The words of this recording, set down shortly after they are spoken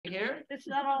here? It's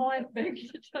not all I think,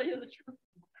 to tell you the truth.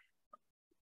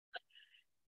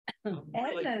 I'm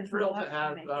really thrilled to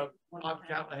have Bob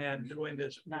Callahan doing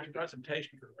this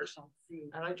presentation for us.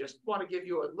 And I just want to give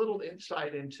you a little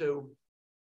insight into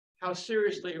how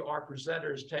seriously our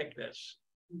presenters take this.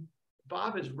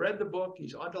 Bob has read the book,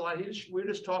 he's underlined, we were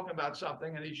just talking about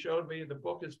something and he showed me the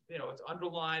book is, it's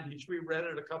underlined, he's reread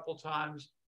it a couple times.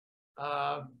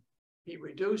 He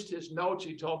reduced his notes,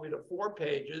 he told me, to 4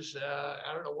 pages.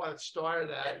 I don't know what it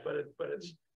started at, but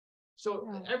it's,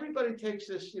 so everybody takes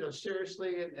this,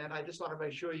 seriously, and I just want to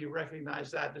make sure you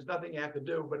recognize that. There's nothing you have to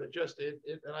do, but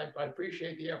and I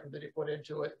appreciate the effort that he put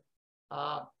into it.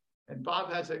 And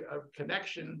Bob has a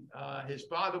connection. His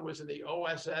father was in the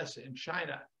OSS in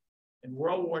China in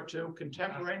World War II,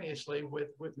 contemporaneously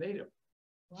with Needham.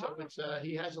 Wow. So it's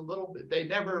he has a little bit. They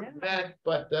never met,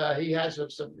 but he has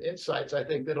some insights. I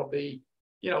think that'll be,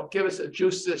 give us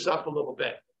juice this up a little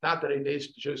bit. Not that he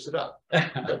needs to juice it up.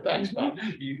 But thanks, Bob.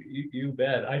 You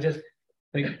bet. I just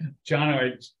think John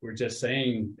and I were just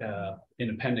saying in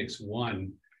Appendix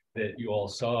 1 that you all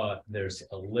saw. There's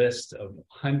a list of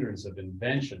hundreds of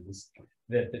inventions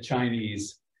that the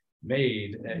Chinese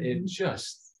made. It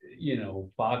just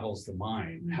boggles the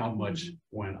mind how much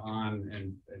went on,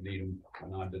 and Needham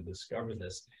went on to discover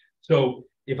this. So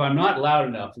if I'm not loud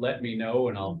enough, let me know,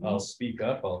 and I'll speak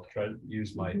up. I'll try to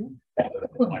use my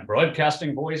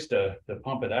broadcasting voice to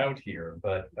pump it out here.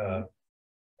 But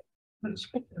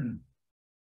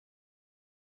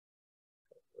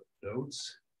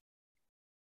notes.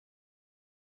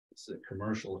 It's a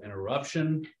commercial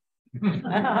interruption. You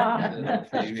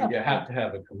have to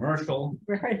have a commercial.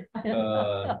 Right.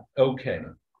 Okay.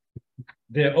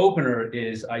 The opener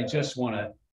is, I just want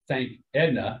to thank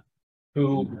Edna,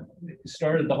 who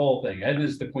started the whole thing.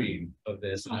 Edna's the queen of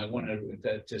this, and I want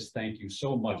to just thank you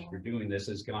so much for doing this.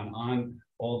 It's gone on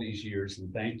all these years,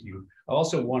 and thank you. I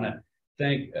also want to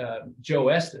thank Joe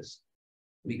Estes,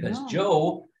 because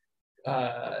Joe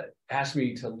asked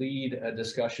me to lead a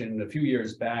discussion a few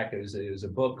years back. It was a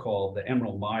book called The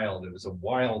Emerald Mile. It was a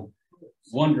wild,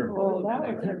 wonderful,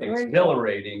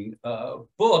 exhilarating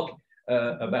book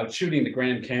about shooting the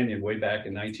Grand Canyon way back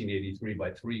in 1983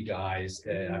 by 3 guys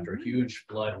after a huge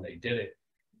flood, and they did it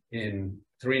in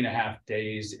 3.5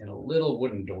 days in a little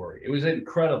wooden dory. It was an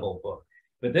incredible book.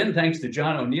 But then, thanks to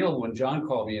John O'Neill, when John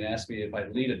called me and asked me if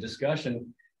I'd lead a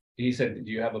discussion, he said,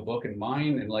 do you have a book in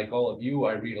mind? And like all of you,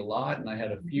 I read a lot, and I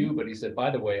had a few, but he said, by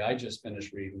the way, I just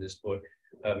finished reading this book,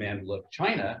 Man Who Loved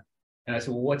China. And I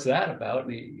said, well, what's that about?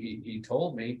 And he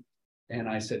told me, and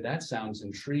I said, that sounds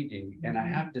intriguing. And I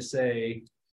have to say,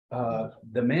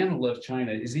 The Man Who Loved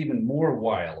China is even more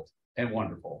wild and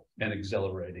wonderful and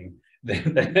exhilarating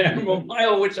than The Emerald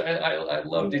Mile, which I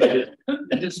loved.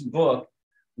 This book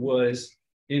was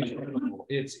incredible.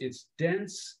 It's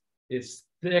dense, it's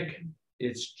thick,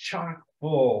 it's chock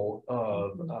full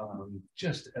of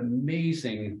just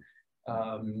amazing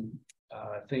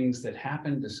things that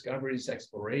happen, discoveries,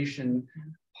 exploration,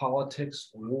 politics,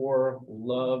 war,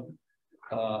 love.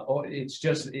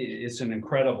 It's an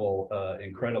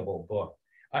incredible book.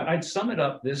 I'd sum it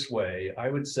up this way. I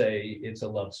would say it's a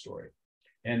love story.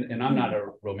 And I'm not a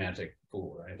romantic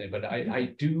fool or anything, but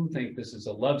I do think this is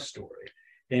a love story.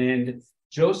 And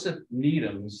Joseph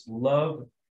Needham's love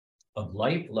of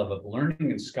life, love of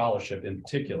learning and scholarship in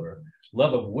particular,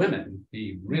 love of women.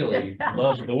 He really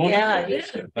loved the woman,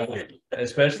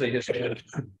 especially his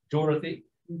Dorothy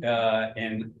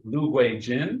and Lu Wei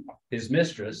Jin, his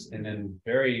mistress, and then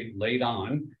very late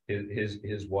on,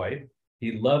 his wife.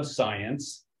 He loved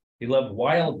science. He loved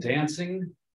wild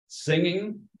dancing,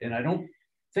 singing, and I don't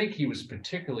think he was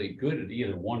particularly good at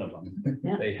either one of them.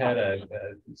 They had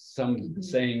some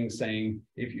saying,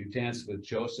 if you dance with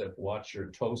Joseph, watch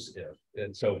your toes if.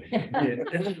 And so,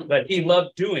 but he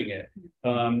loved doing it.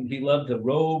 He loved the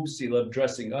robes. He loved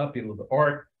dressing up. He loved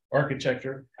art,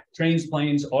 architecture, trains,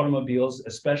 planes, automobiles,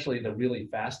 especially the really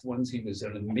fast ones. He was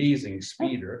an amazing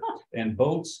speeder, and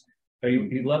boats.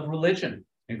 He loved religion,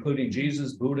 including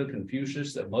Jesus, Buddha,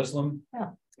 Confucius, the Muslim,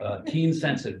 keen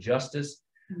sense of justice,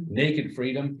 naked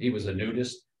freedom. He was a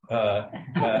nudist.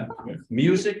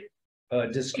 Music,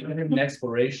 discovery and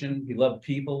exploration. He loved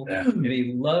people, and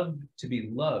he loved to be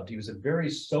loved. He was a very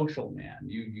social man.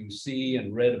 You see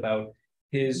and read about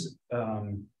his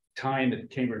time at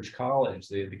Cambridge College,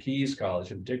 the Keys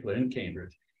College in particular in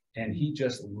Cambridge, and he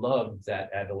just loved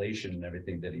that adulation and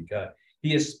everything that he got.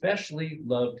 He especially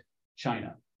loved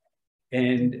China,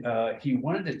 and he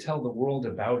wanted to tell the world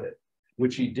about it,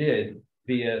 which he did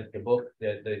via the book,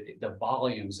 the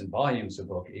volumes and volumes of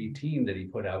book 18 that he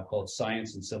put out called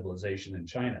Science and Civilization in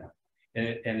China.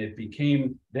 And it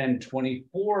became then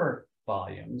 24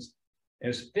 volumes. It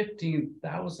was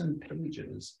 15,000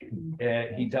 pages.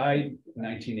 He died in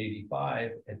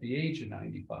 1985 at the age of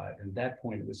 95. At that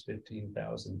point, it was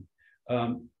 15,000.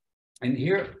 And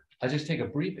here, I'll just take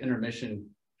a brief intermission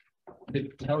to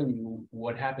tell you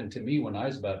what happened to me when I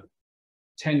was about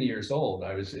 10 years old.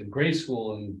 I was in grade school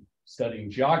and studying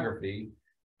geography,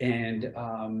 and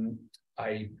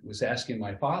I was asking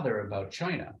my father about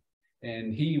China. And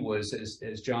he was,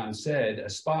 as John said, a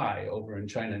spy over in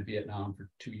China and Vietnam for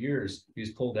 2 years. He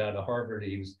was pulled out of Harvard.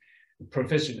 He was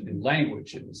proficient in language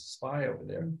and was a spy over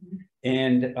there.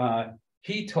 And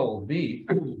he told me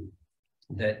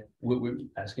that we were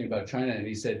asking about China, and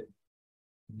he said,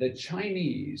 the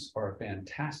Chinese are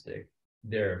fantastic.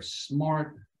 They're smart,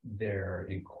 they're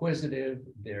inquisitive,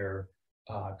 they're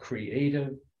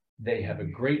creative, they have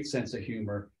a great sense of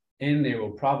humor, and they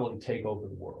will probably take over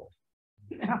the world.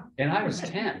 Yeah. And I was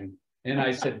 10, and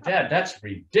I said, Dad, that's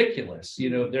ridiculous. You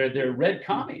know, they're red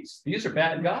commies. These are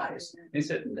bad guys. And he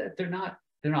said, they're not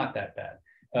that bad.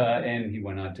 And he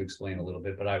went on to explain a little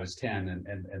bit, but I was 10,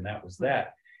 and that was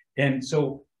that. And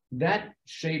so that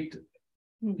shaped,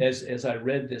 as I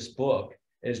read this book,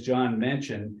 as John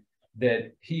mentioned,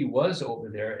 that he was over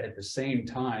there at the same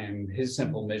time. His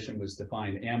simple mission was to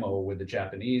find ammo where the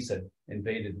Japanese had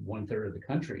invaded 1/3 of the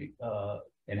country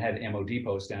and had ammo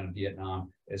depots down in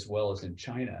Vietnam as well as in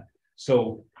China.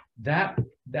 So that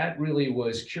really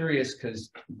was curious, because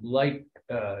like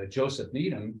Joseph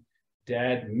Needham,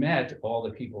 Dad met all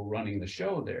the people running the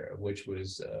show there, which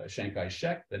was Chiang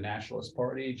Kai-shek, the Nationalist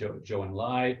Party, Zhou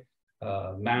Enlai,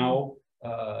 Mao,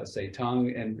 Zedong,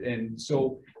 and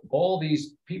so all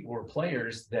these people were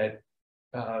players that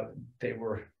they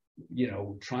were, you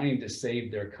know, trying to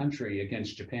save their country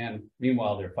against Japan.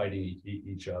 Meanwhile, they're fighting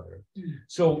each other.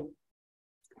 So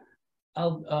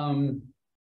I'll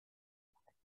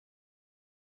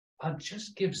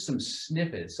just give some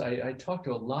snippets. I talked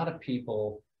to a lot of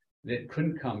people that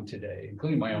couldn't come today,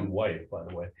 including my own wife, by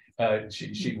the way.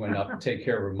 She went up to take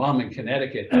care of her mom in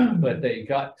Connecticut, but they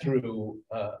got through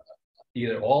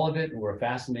either all of it and were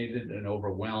fascinated and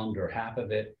overwhelmed, or half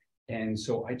of it. And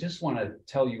so I just want to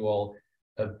tell you all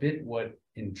a bit what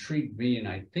intrigued me and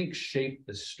I think shaped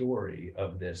the story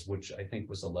of this, which I think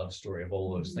was a love story of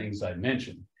all those things I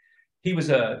mentioned.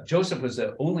 Joseph was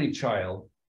the only child.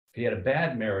 He had a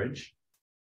bad marriage,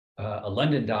 a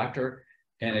London doctor,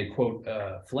 and a, quote,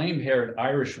 flame-haired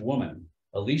Irish woman,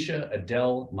 Alicia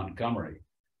Adele Montgomery.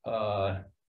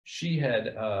 She had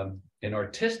an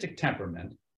artistic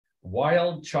temperament,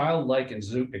 wild, childlike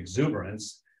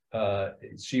exuberance.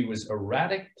 She was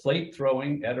erratic, plate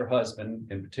throwing at her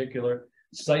husband in particular,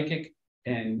 psychic,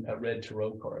 and read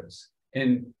tarot cards.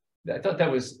 And I thought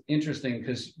that was interesting,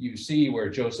 because you see where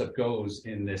Joseph goes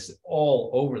in this all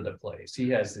over the place. He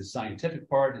has his scientific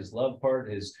part, his love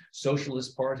part, his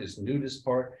socialist part, his nudist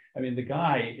part. I mean, the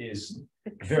guy is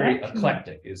very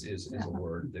eclectic, is a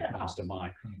word that comes to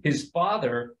mind. His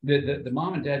father, the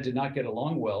mom and dad did not get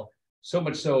along well, so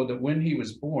much so that when he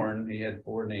was born, he had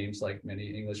 4 names like many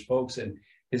English folks, and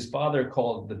his father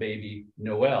called the baby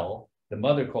Noel, the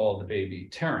mother called the baby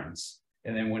Terrence,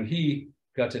 and then when he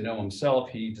got to know himself,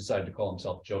 he decided to call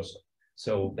himself Joseph.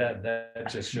 So that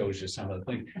just shows you some of the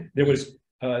things. They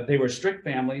were a strict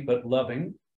family, but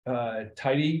loving,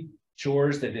 tidy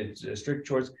chores. They did strict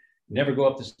chores, never go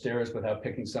up the stairs without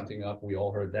picking something up. We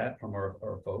all heard that from our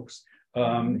folks.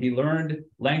 He learned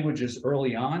languages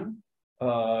early on.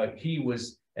 He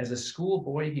was, as a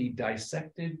schoolboy, he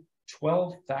dissected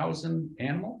 12,000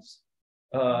 animals.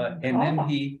 And then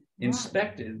he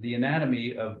inspected the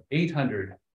anatomy of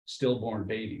 800 stillborn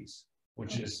babies,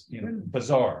 which is, you know,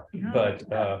 bizarre, but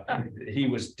he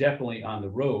was definitely on the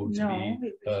road to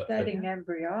be studying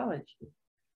embryology.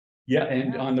 Yeah,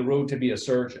 and on the road to be a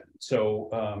surgeon. So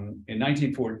in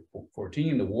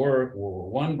 1914, the World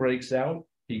War I breaks out.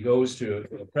 He goes to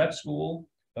a prep school,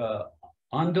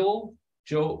 Andal.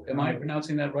 Joe, am I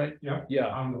pronouncing that right? Yeah.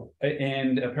 Yeah.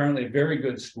 And apparently a very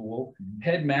good school.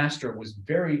 Headmaster was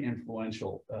very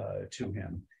influential to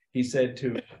him. He said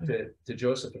to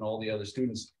Joseph and all the other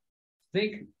students,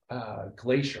 think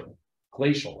glacially,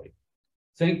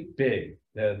 think big.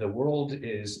 The world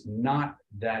is not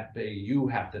that big. You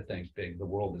have to think big. The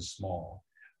world is small.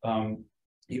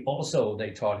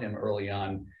 They taught him early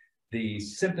on the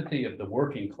sympathy of the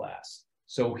working class.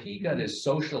 So he got his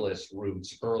socialist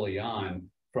roots early on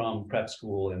from prep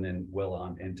school and then well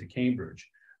on into Cambridge.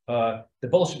 The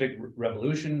Bolshevik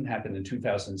Revolution happened in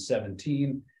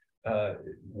 2017.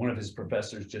 One of his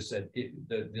professors just said,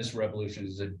 this revolution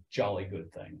is a jolly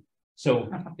good thing.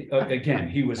 So again,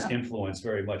 he was influenced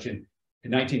very much. In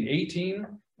 1918,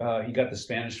 He got the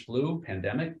Spanish flu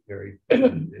pandemic, very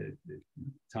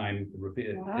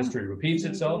history repeats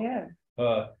itself.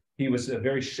 Yeah. He was a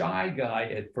very shy guy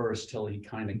at first till he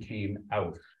kind of came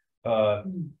out.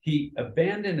 He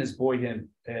abandoned his boyhood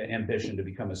ambition to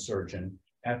become a surgeon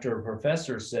after a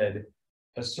professor said,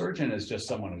 a surgeon is just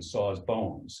someone who saws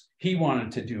bones. He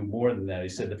wanted to do more than that. He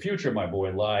said, the future, my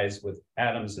boy, lies with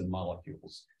atoms and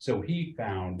molecules. So he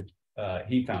found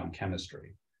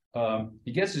chemistry.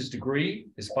 He gets his degree.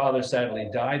 His father sadly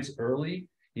dies early.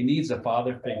 He needs a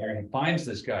father figure. He finds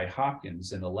this guy,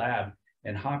 Hopkins, in the lab,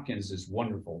 and Hopkins is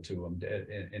wonderful to him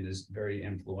and is very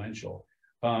influential.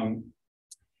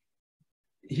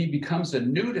 He becomes a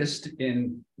nudist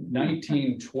in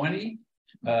 1920,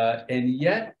 and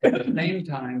yet at the same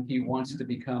time, he wants to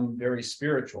become very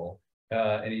spiritual,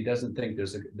 and he doesn't think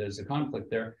there's a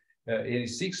conflict there. And he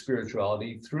seeks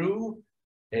spirituality through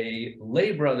a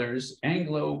lay brothers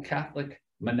Anglo-Catholic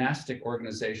monastic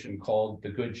organization called the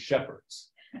Good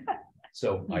Shepherds.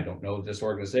 So I don't know this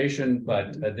organization,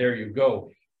 but there you go.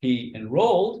 He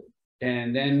enrolled,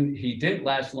 and then he didn't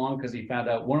last long because he found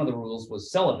out one of the rules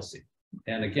was celibacy.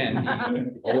 And again,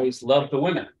 he always loved the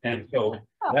women. And so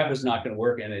that was not going to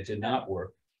work, and it did not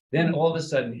work. Then all of a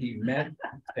sudden, he met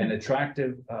an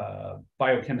attractive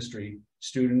biochemistry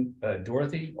student,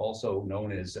 Dorothy, also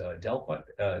known as Delphi.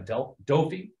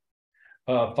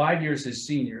 5 years his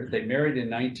senior. They married in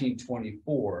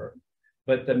 1924.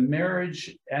 But at the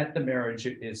marriage,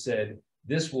 it said,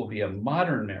 this will be a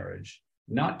modern marriage,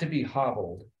 not to be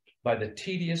hobbled by the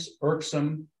tedious,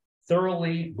 irksome,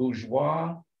 thoroughly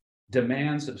bourgeois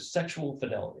demands of sexual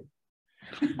fidelity.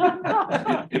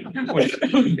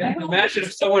 Imagine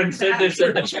if someone said this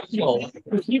at the chapel.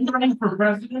 Keep running for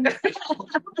president.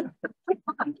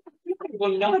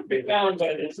 Will not be bound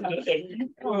by this.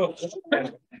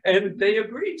 And they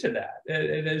agreed to that.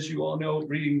 And as you all know,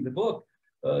 reading the book,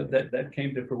 that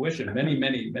came to fruition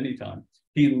many times.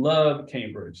 He loved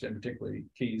Cambridge, and particularly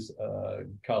Keyes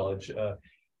College.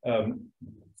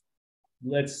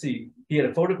 Let's see, he had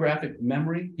a photographic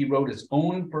memory. He wrote his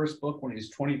own first book when he was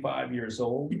 25 years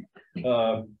old.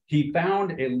 He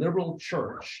found a liberal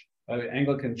church, an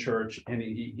Anglican church, and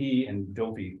he and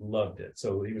Dopey loved it.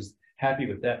 So he was happy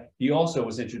with that. He also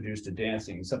was introduced to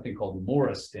dancing, something called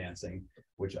Morris dancing,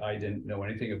 which I didn't know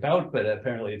anything about, but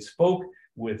apparently it's folk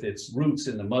with its roots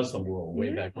in the Muslim world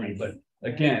way back when. But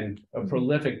again, a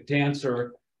prolific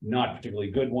dancer, not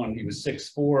particularly good one. He was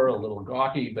 6'4", a little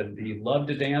gawky, but he loved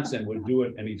to dance and would do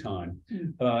it anytime.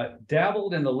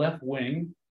 Dabbled in the left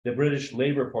wing, the British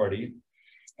Labour Party.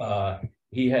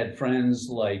 He had friends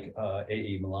like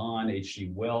A.E. Millan,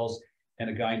 H.G. Wells, and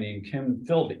a guy named Kim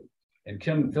Philby. And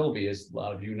Kim Philby, as a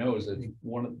lot of you know, is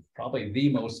one of probably the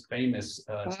most famous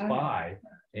spy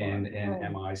in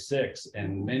MI6,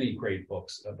 and many great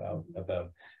books about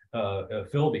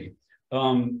Philby.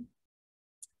 In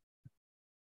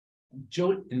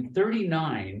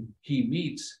 1939, he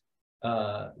meets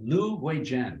Liu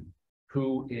Guizhen,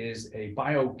 who is a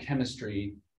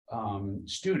biochemistry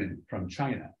student from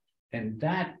China, and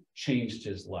that changed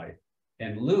his life.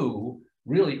 And Liu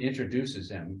really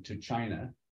introduces him to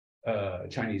China,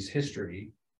 Chinese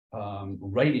history,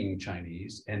 writing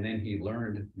Chinese, and then he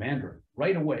learned Mandarin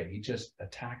right away. He just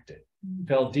attacked it,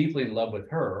 fell deeply in love with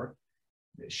her.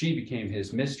 She became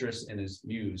his mistress and his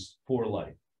muse for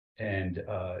life. And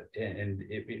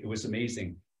it was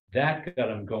amazing. That got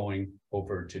him going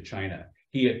over to China.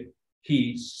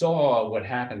 He saw what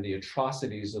happened, the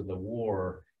atrocities of the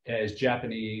war, as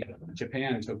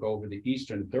Japan took over the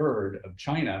eastern third of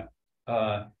China.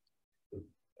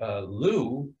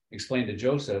 Liu explained to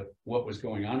Joseph what was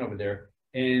going on over there.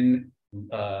 In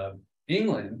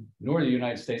England, nor the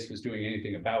United States was doing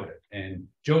anything about it. And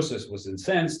Joseph was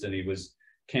incensed, and he was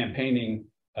campaigning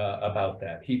about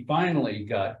that. He finally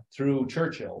got through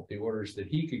Churchill the orders that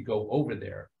he could go over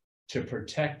there to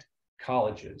protect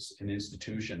colleges and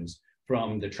institutions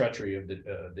from the treachery of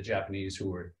the Japanese,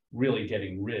 who were really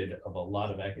getting rid of a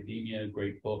lot of academia,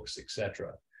 great books,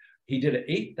 etc. He did an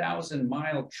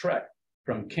 8,000-mile trek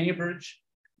from Cambridge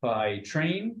by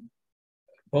train,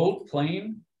 boat,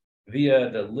 plane,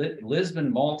 via the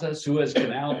Lisbon, Malta, Suez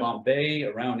Canal, Bombay,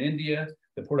 around India,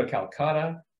 the port of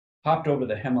Calcutta, hopped over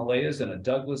the Himalayas in a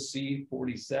Douglas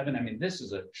C-47. I mean, this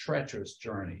is a treacherous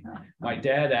journey. My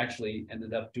dad actually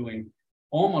ended up doing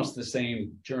almost the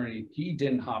same journey. He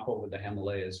didn't hop over the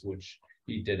Himalayas, which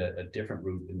he did a different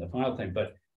route in the final thing,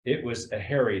 but it was a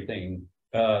hairy thing.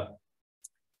 The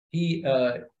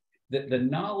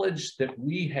knowledge that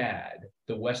we had,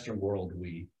 the Western world,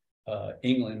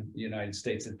 England, the United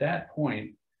States, at that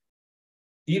point,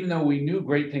 even though we knew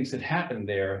great things had happened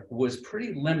there, was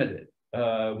pretty limited.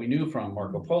 We knew from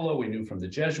Marco Polo, we knew from the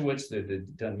Jesuits that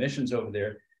they'd done missions over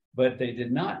there, but they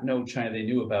did not know China. They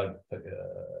knew about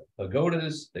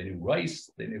pagodas, they knew rice,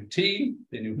 they knew tea,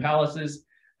 they knew palaces,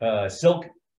 silk,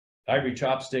 ivory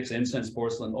chopsticks, incense,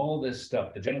 porcelain, all this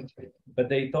stuff. But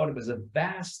they thought it was a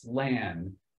vast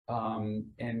land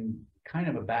and kind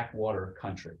of a backwater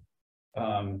country.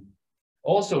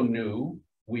 Also knew,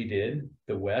 we did,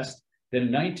 the West, that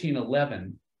in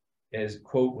 1911, as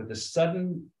quote, with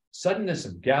the suddenness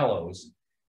of gallows,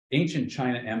 ancient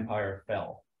China Empire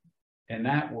fell. And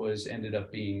that ended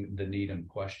up being the Needham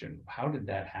question. How did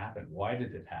that happen? Why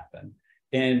did it happen?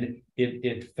 And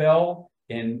it fell,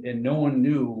 and no one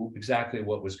knew exactly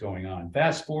what was going on.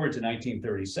 Fast forward to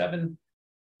 1937,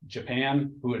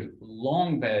 Japan, who had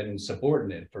long been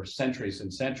subordinate for centuries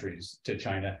and centuries to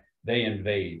China, they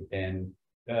invade. And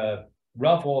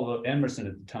Ralph Waldo Emerson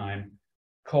at the time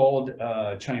called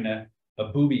China a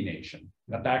booby nation,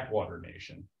 a backwater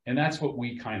nation. And that's what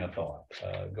we kind of thought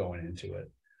going into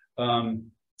it.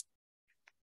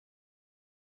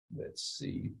 Let's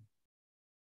see.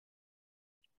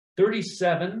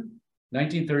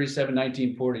 1937,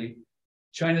 1940,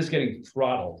 China's getting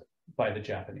throttled by the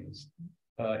Japanese.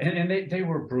 And they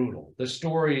were brutal. The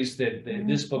stories that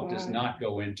this book does not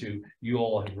go into, you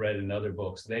all have read in other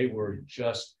books, they were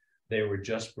just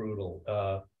brutal.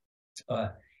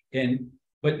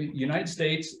 But the United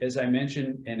States, as I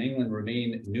mentioned, and England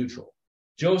remain neutral.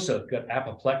 Joseph got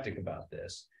apoplectic about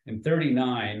this. In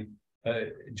 1939,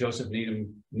 Joseph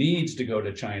Needham needs to go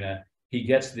to China. He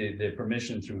gets the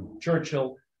permission through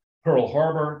Churchill. Pearl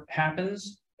Harbor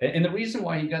happens. And the reason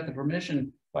why he got the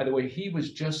permission, by the way, he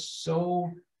was just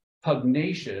so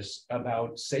pugnacious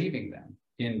about saving them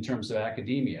in terms of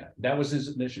academia. That was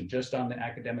his mission, just on the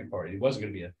academic part. He wasn't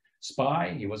going to be a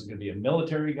spy. He wasn't going to be a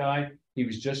military guy. He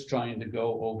was just trying to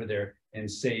go over there and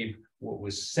save what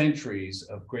was centuries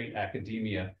of great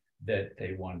academia that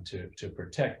they wanted to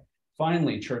protect.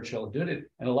 Finally, Churchill did it.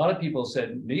 And a lot of people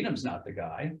said, Needham's not the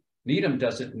guy. Needham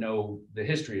doesn't know the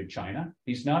history of China.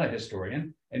 He's not a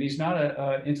historian, and he's not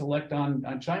an intellect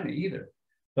on China either.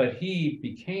 But he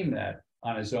became that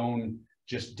on his own,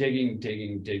 just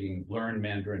digging, learn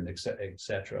Mandarin,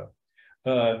 etc.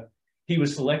 He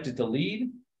was selected to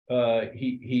lead.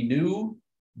 He knew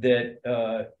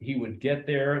that he would get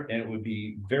there and it would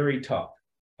be very tough.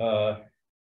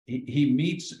 He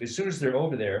meets, as soon as they're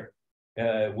over there,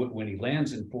 when he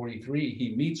lands in 1943,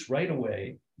 he meets right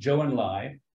away Zhou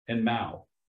Enlai and Mao,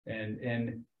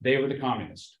 and they were the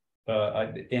communists.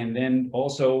 And then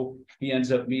also he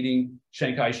ends up meeting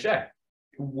Chiang Kai-shek,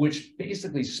 which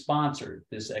basically sponsored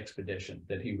this expedition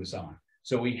that he was on.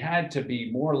 So he had to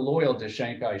be more loyal to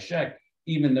Chiang Kai-shek,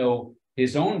 even though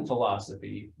his own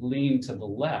philosophy leaned to the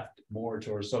left, more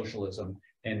towards socialism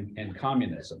and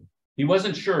communism. He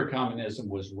wasn't sure communism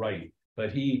was right,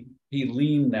 but he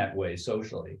leaned that way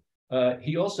socially.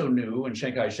 He also knew, and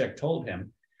Chiang Kai-shek told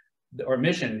him, our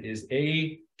mission is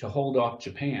to hold off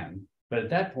Japan. But at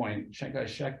that point, Chiang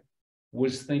Kai-shek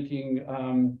was thinking,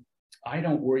 I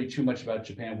don't worry too much about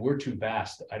Japan. We're too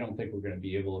vast. I don't think we're going to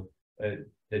be able,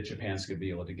 that Japan's going to be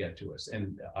able to get to us.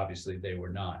 And obviously they were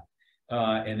not.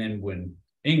 And then when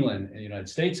England and the United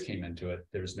States came into it,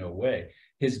 there's no way.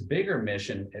 His bigger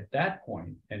mission at that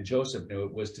point, and Joseph knew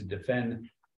it, was to defend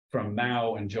from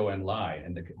Mao and Zhou Enlai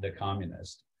and the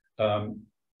communists.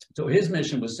 So his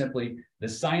mission was simply the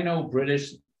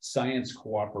Sino-British Science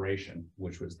Cooperation,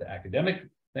 which was the academic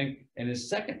thing. And his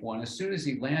second one, as soon as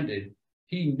he landed,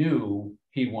 he knew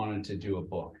he wanted to do a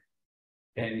book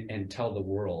and tell the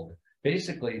world,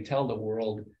 basically tell the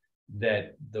world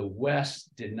that the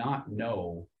West did not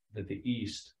know that the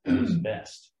East was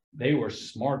best. They were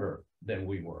smarter than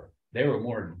we were. They were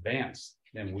more advanced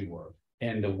than we were.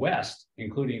 And the West,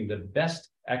 including the best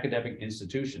academic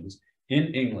institutions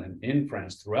in England, in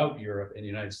France, throughout Europe, and the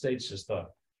United States, just thought,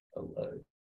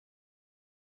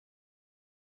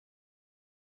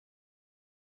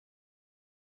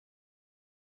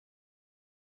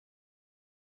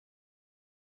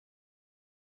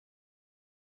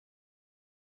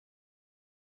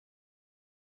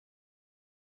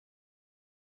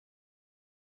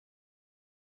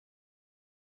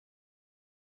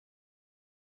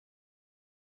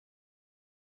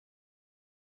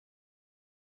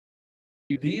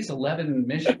 these 11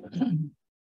 missions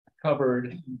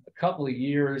covered a couple of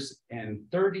years and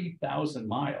 30,000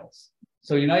 miles.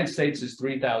 So the United States is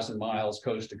 3,000 miles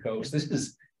coast to coast. This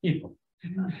is,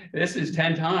 this is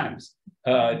 10 times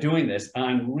doing this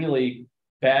on really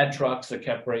bad trucks that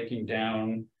kept breaking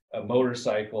down,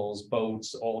 motorcycles,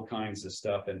 boats, all kinds of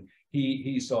stuff. And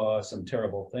he saw some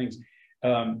terrible things.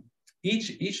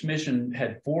 each mission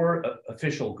had 4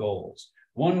 official goals.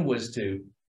 One was to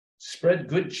spread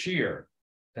good cheer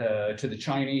to the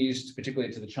Chinese,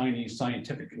 particularly to the Chinese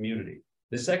scientific community.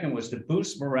 The second was to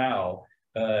boost morale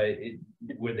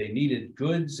where they needed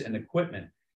goods and equipment.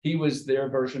 He was their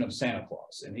version of Santa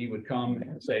Claus, and he would come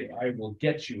and say, I will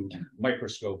get you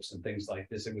microscopes and things like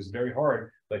this. It was very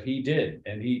hard, but he did,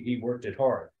 and he worked it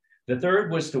hard. The third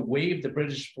was to wave the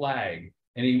British flag.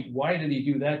 And why did he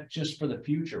do that? Just for the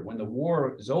future. When the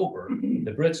war is over,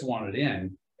 the Brits wanted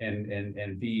in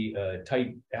and be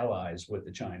tight allies with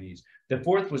the Chinese. The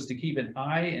fourth was to keep an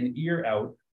eye and ear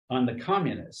out on the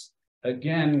communists.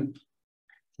 Again,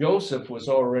 Joseph was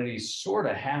already sort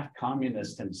of half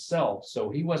communist himself, so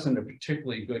he wasn't a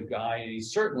particularly good guy. And he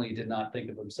certainly did not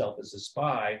think of himself as a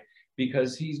spy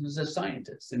because he was a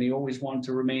scientist and he always wanted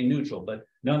to remain neutral. But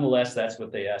nonetheless, that's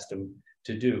what they asked him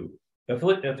to do.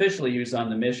 Officially, he was on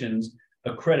the missions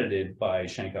accredited by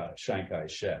Chiang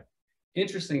Kai-shek.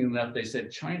 Interestingly enough, they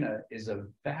said China is a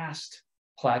vast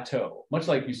plateau. Much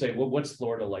like you say, well, what's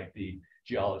Florida like, the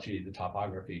geology, the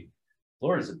topography?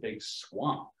 Florida is a big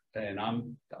swamp. And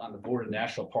I'm on the board of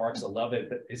national parks. I love it,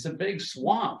 but it's a big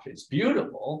swamp. It's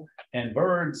beautiful, and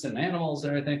birds and animals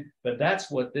and everything, but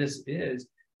that's what this is.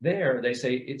 There, they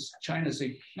say China's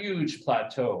a huge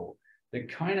plateau that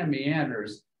kind of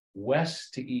meanders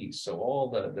west to east. So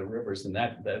all the rivers and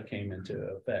that came into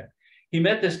effect. He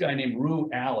met this guy named Ru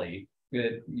Ali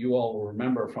that you all will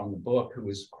remember from the book, who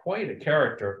was quite a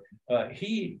character.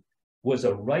 He was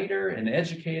a writer, an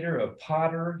educator, a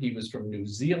potter. He was from New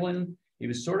Zealand. He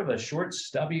was sort of a short,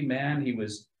 stubby man. He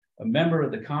was a member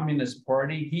of the Communist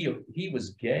Party. He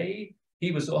was gay. He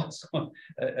was also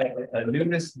a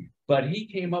nudist, but he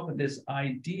came up with this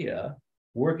idea,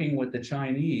 working with the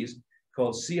Chinese,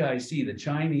 called CIC, the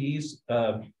Chinese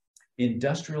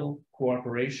Industrial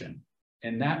Cooperation.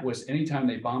 And that was anytime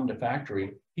they bombed a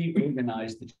factory, he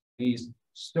organized the Chinese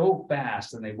so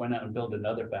fast, and they went out and built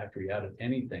another factory out of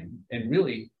anything, and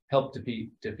really helped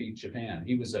defeat Japan.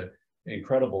 He was an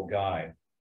incredible guy.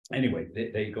 Anyway,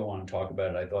 they go on and talk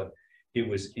about it. I thought it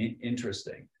was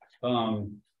interesting.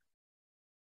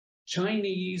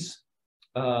 Chinese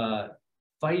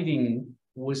fighting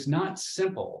was not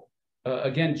simple.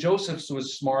 Again, Joseph's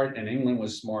was smart and England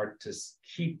was smart to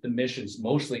keep the missions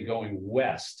mostly going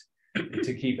west,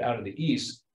 to keep out of the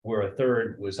east, where a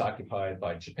third was occupied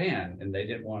by Japan, and they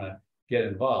didn't want to get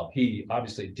involved. He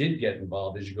obviously did get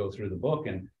involved as you go through the book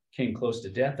and came close to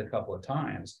death a couple of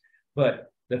times.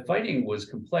 But the fighting was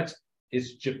complex.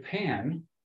 It's Japan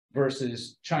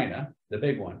versus China, the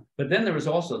big one. But then there was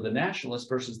also the nationalists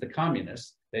versus the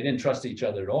communists. They didn't trust each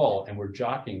other at all and were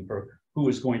jockeying for who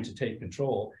was going to take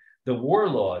control. The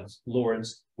warlords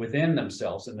within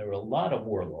themselves, and there were a lot of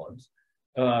warlords,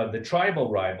 the tribal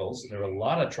rivals, there were a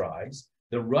lot of tribes,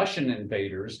 the Russian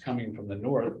invaders coming from the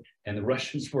north, and the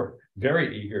Russians were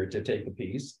very eager to take a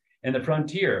piece, and the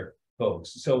frontier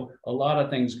folks. So a lot of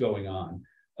things going on.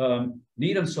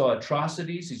 Needham saw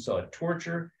atrocities, he saw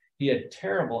torture, he had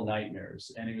terrible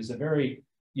nightmares, and he was a very,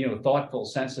 thoughtful,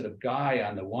 sensitive guy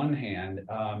on the one hand,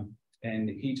 and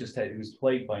he was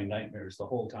plagued by nightmares the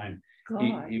whole time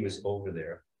he was over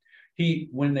there.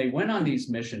 When they went on these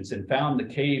missions and found the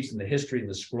caves and the history and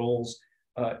the scrolls,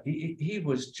 he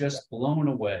was just blown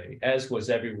away, as was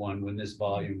everyone when this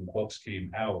volume of books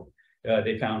came out.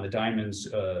 They found the Diamonds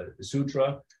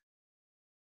Sutra.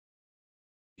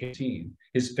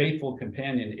 His faithful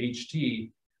companion,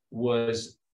 HT,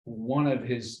 was one of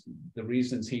the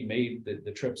reasons he made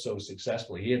the trip so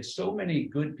successfully. He had so many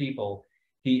good people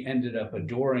he ended up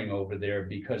adoring over there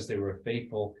because they were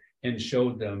faithful and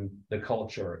showed them the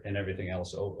culture and everything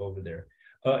else over there.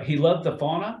 He loved the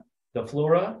fauna, the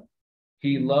flora.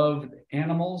 He loved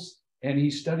animals, and he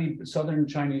studied southern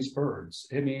Chinese birds.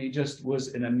 I mean, he just was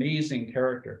an amazing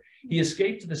character. He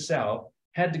escaped to the south,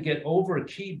 had to get over a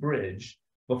key bridge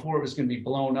before it was going to be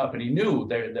blown up. And he knew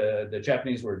the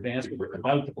Japanese were advancing, were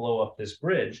about to blow up this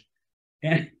bridge.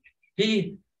 And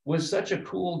he was such a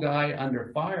cool guy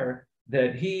under fire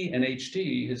that he and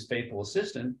HT, his faithful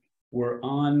assistant, were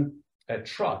on a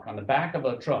truck, on the back of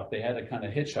a truck. They had to kind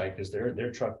of hitchhike because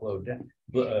their truck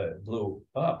blew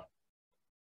up.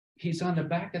 He's on the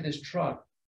back of this truck,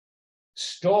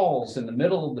 stalls in the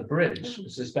middle of the bridge, the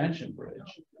suspension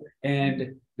bridge,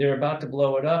 and they're about to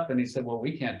blow it up. And he said, well,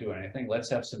 we can't do anything.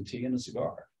 Let's have some tea and a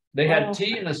cigar. They had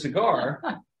tea and a cigar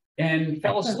and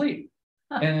fell asleep.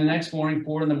 And the next morning,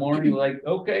 4 a.m, like,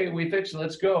 okay, we fixed it,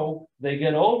 let's go. They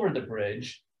get over the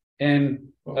bridge, and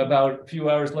about a few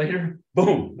hours later,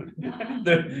 boom,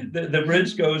 the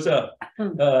bridge goes up.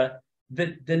 The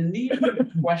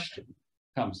Needham question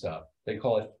comes up. They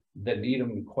call it the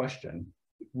Needham question.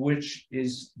 which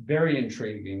is very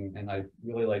intriguing, and I'd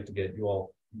really like to get you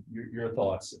all your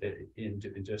thoughts in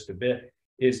just a bit,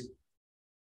 is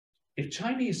if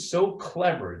China is so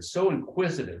clever, it's so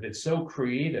inquisitive, it's so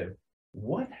creative,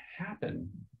 what happened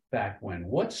back when?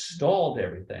 What stalled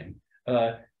everything?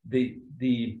 They're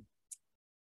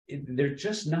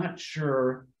just not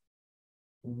sure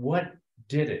what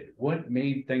did it, what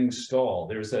made things stall.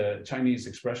 There's a Chinese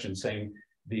expression saying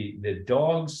the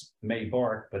dogs may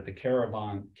bark, but the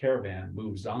caravan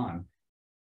moves on.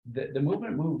 The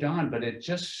movement moved on, but it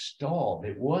just stalled.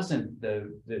 It wasn't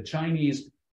the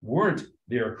Chinese weren't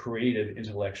their creative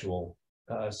intellectual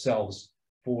selves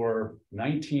for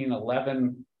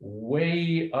 1911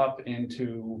 way up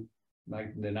into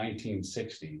like the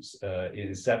 1960s, in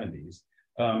the 70s.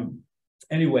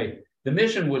 Anyway, the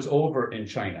mission was over in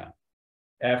China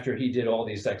after he did all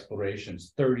these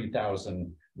explorations,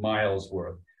 30,000 miles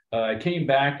worth. Came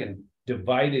back and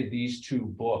divided these two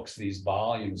books, these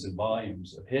volumes and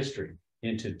volumes of history,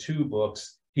 into two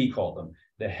books, he called them,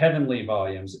 the heavenly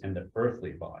volumes and the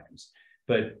earthly volumes.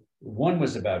 But one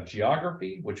was about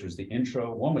geography, which was the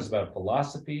intro. One was about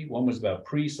philosophy. One was about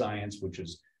pre-science, which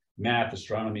is math,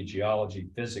 astronomy, geology,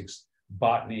 physics,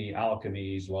 botany,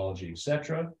 alchemy, zoology,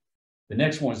 etc. The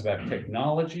next one was about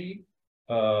technology.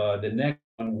 The next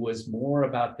one was more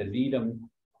about the Needham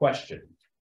question.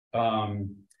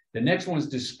 The next one was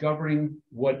discovering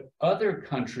what other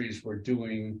countries were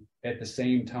doing at the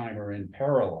same time or in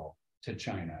parallel to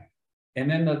China. And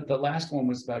then the last one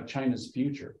was about China's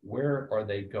future. Where are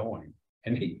they going?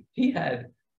 And he had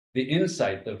the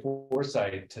insight, the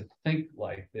foresight to think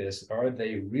like this. Are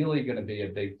they really going to be a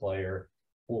big player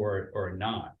or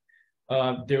not?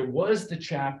 There was the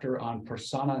chapter on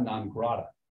persona non grata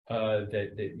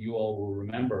that you all will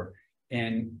remember.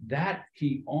 And that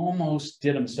he almost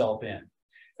did himself in.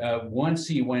 Once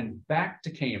he went back to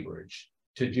Cambridge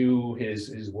to do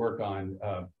his work on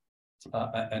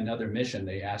another mission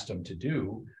they asked him to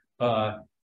do,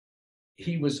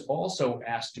 he was also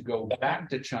asked to go back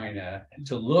to China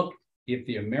to look if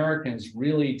the Americans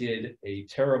really did a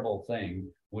terrible thing,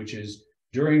 which is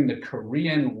during the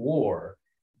Korean War,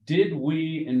 did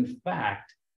we in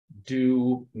fact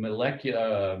do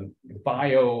molecular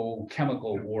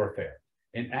biochemical warfare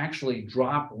and actually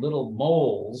drop little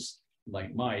moles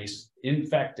like mice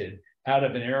infected out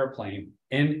of an airplane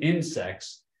and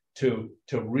insects to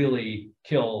really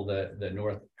kill the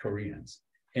North Koreans?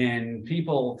 And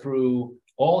people threw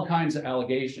all kinds of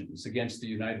allegations against the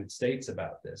United States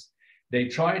about this. They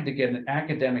tried to get an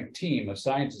academic team of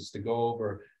scientists to go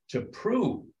over to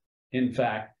prove, in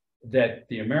fact, that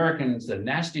the Americans, the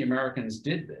nasty Americans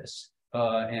did this,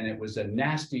 and it was a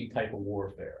nasty type of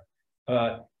warfare.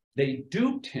 They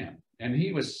duped him, and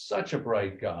he was such a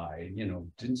bright guy, you know,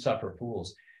 didn't suffer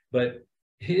fools. But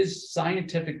his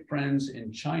scientific friends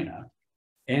in China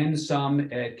and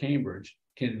some at Cambridge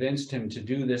convinced him to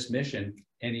do this mission,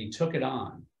 and he took it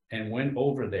on and went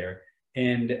over there.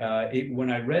 And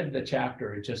when I read the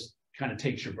chapter, it just kind of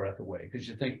takes your breath away, because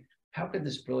you think, how could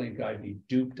this brilliant guy be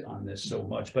duped on this so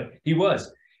much? But he was.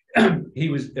 He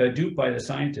was duped by the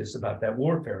scientists about that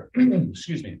warfare.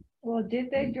 Excuse me. Well,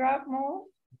 did they drop more?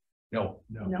 No.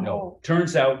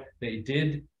 Turns out they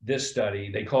did this study.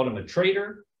 They called him a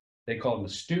traitor. They called him a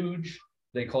stooge.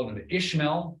 They called him an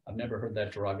Ishmael. I've never heard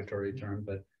that derogatory term,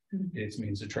 but it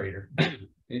means a traitor.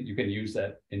 You can use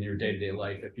that in your day-to-day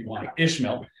life if you want.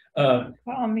 Ishmael.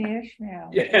 Call me Ishmael.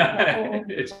 Yeah,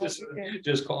 it's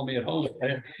just call me at home.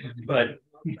 But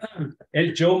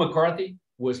and Joe McCarthy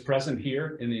was present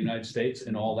here in the United States,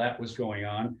 and all that was going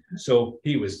on. So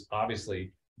he was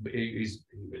obviously he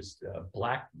was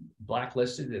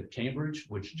blacklisted at Cambridge,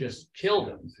 which just killed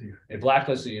him. And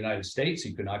blacklisted in the United States,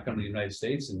 he could not come to the United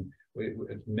States, and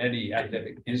many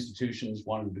academic institutions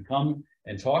wanted him to come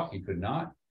and talk. He could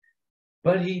not,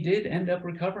 but he did end up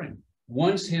recovering.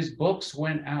 Once his books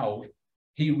went out,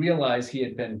 he realized he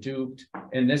had been duped.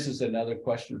 And this is another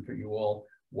question for you all.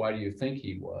 Why do you think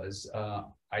he was?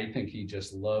 I think he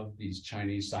just loved these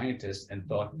Chinese scientists and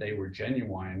thought they were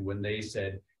genuine when they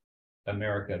said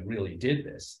America really did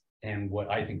this. And what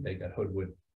I think they got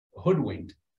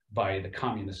hoodwinked by the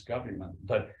communist government.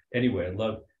 But anyway, I'd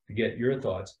love to get your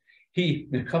thoughts. A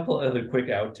couple other quick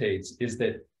outtakes is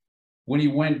that when he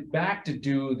went back to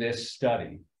do this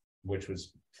study, which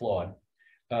was flawed,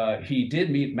 he did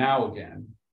meet Mao again.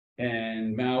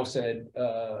 And Mao said,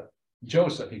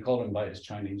 Joseph, he called him by his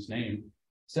Chinese name,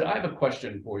 said, I have a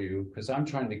question for you, because I'm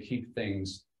trying to keep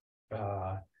things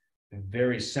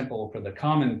very simple for the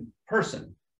common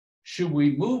person. Should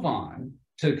we move on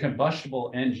to the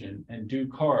combustible engine and do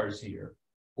cars here,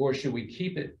 or should we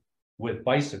keep it with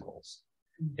bicycles?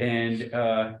 And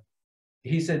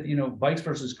he said, you know, bikes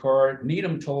versus car.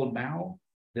 Needham told Mao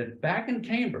that back in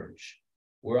Cambridge,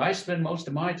 where I spend most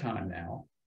of my time now,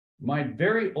 my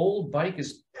very old bike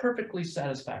is perfectly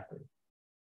satisfactory.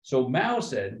 So Mao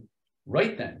said,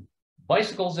 right then,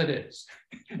 bicycles it is.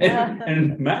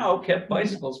 and Mao kept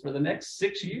bicycles for the next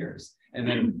 6 years. And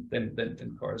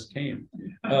then cars came.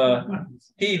 Now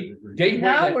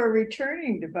we're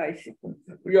returning to bicycles.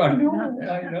 Yeah,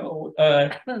 I know.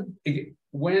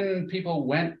 When people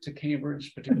went to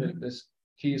Cambridge, particularly this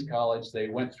Keyes College, they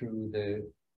went through the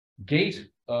gate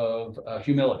of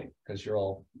humility, because you're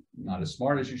all not as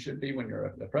smart as you should be when you're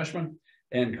a freshman.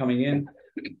 And coming in,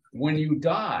 when you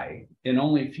die, and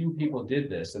only a few people did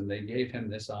this, and they gave him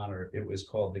this honor, it was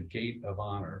called the Gate of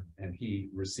Honor, and he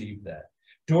received that.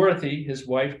 Dorothy, his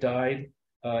wife, died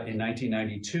in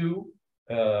 1992.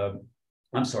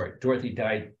 I'm sorry, Dorothy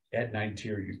died at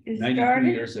 92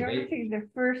 years of age. Dorothy the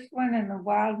first one and the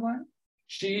wild one?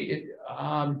 She,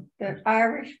 the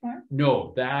Irish one?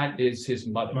 No, that is his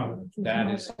mother. That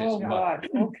is his mother. God.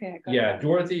 Okay. Yeah,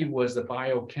 Dorothy was the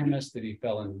biochemist that he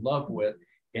fell in love with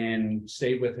and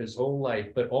stayed with his whole life,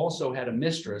 but also had a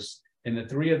mistress, and the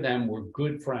three of them were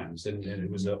good friends. And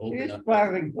it was a open. He was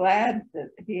probably glad that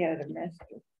he had a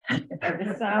mistress. At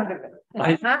the sound of it.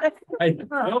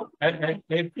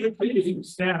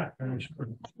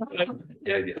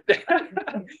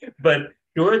 But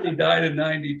Dorothy died in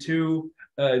 92.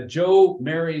 Joe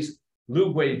marries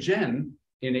Lu Gui Jin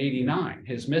in 89,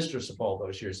 his mistress of all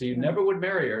those years. He never would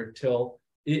marry her till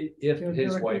if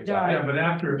his wife died. Yeah, but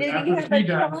after she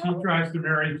dies, he tries to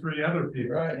marry 3 other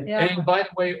people. Right. Yeah. And by the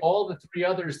way, all the 3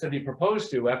 others that he proposed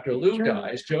to after Lou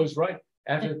dies, Joe's right.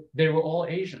 After they were all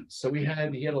Asians, so he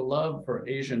had a love for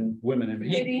Asian women. And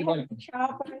Did he have a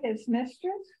child by his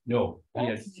mistress? no,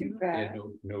 That's too bad. he had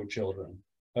no children.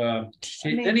 I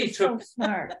mean, Then he he's took so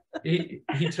smart. he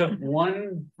took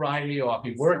one Friday off.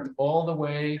 He worked all the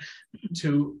way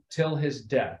till his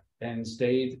death and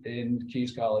stayed in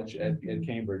Keyes College at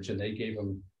Cambridge, and they gave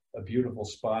him a beautiful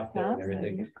spot there and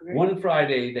everything. One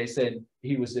Friday they said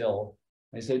he was ill.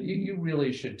 They said, you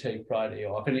really should take Friday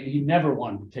off. And he never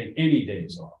wanted to take any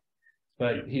days off.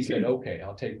 But he said, okay,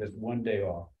 I'll take this one day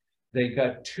off. They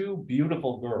got 2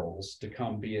 beautiful girls to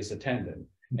come be his attendant.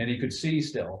 And he could see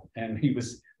still. And he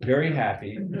was very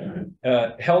happy,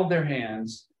 held their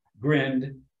hands,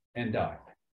 grinned, and died.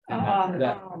 And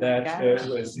that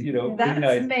was, you know,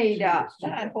 that's made up.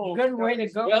 That whole good way to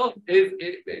go. Well,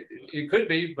 it could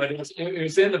be, but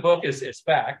it's in the book as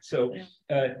fact. So,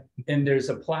 and there's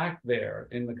a plaque there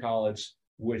in the college,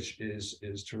 which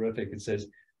is terrific. It says,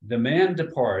 "The man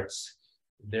departs,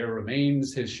 there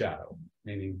remains his shadow,"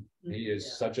 meaning he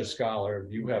is such a scholar.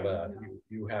 You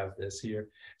have this here.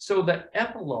 So the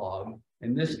epilogue,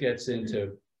 and this gets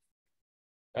into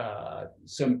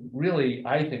some really,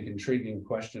 I think, intriguing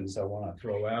questions I want to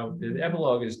throw out. The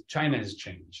epilogue is China has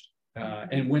changed.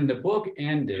 And when the book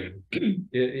ended,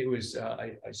 it was,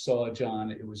 I saw,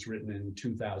 John, it was written in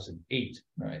 2008,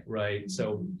 right?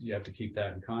 So you have to keep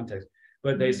that in context.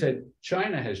 But they said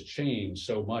China has changed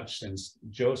so much since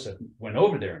Joseph went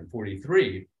over there in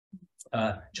 43.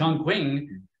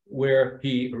 Chongqing, where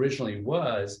he originally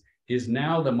was, is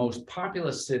now the most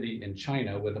populous city in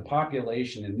China, with a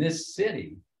population in this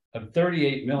city of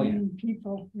 38 million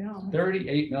people. Yeah.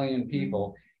 38 million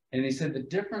people. And he said the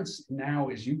difference now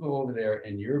is you go over there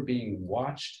and you're being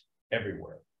watched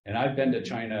everywhere. And I've been to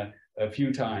China a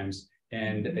few times,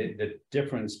 and the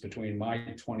difference between my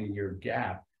 20-year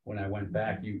gap when I went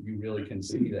back, you really can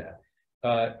see that.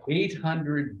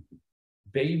 800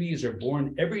 babies are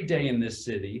born every day in this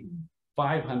city.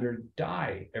 500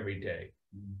 die every day.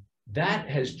 That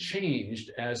has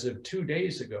changed as of 2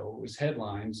 days ago. It was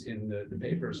headlines in the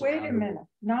papers. Wait a minute,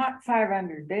 not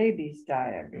 500 babies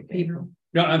die every day.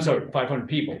 No, I'm sorry, 500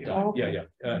 people die. Okay.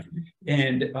 Yeah.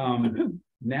 And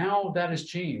now that has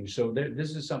changed. So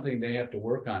this is something they have to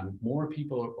work on. More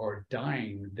people are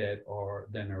dying than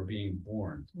are being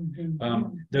born.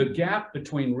 The gap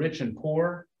between rich and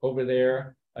poor over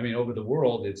there, I mean, over the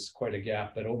world, it's quite a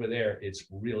gap, but over there, it's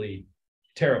really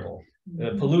terrible.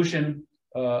 The pollution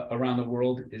around the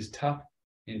world is tough.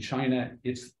 In China,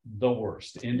 it's the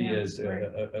worst. India is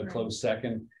a close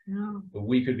second.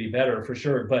 We could be better for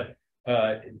sure, but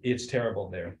it's terrible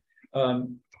there.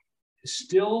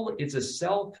 Still,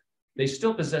 they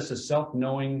still possess a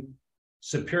self-knowing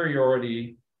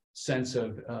superiority sense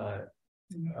of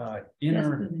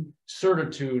inner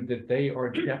certitude that they are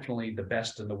definitely the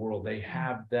best in the world. They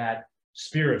have that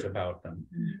spirit about them.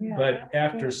 But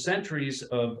after centuries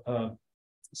of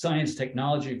science,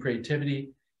 technology, creativity,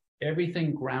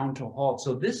 everything ground to a halt.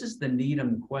 So this is the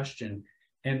Needham question.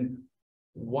 And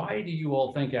why do you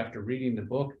all think after reading the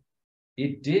book,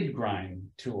 it did grind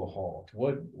to a halt?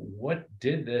 What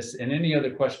did this, and any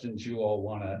other questions you all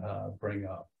want to bring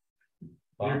up?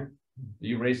 Bob, are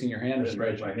you raising your hand? I didn't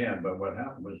raise my hand, but what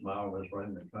happened was Mao was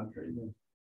running the country.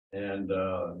 And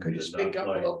Could you speak up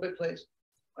a little bit, please?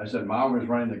 I said Mao was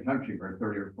running the country for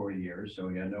 30 or 40 years, so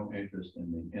he had no interest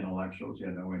in the intellectuals, he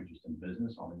had no interest in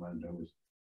business. All he wanted to do was,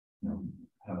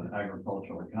 have an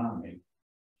agricultural economy.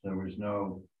 There was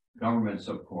no government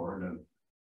support of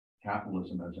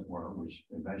capitalism, as it were, which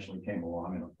eventually came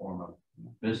along in a form of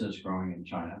business growing in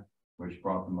China, which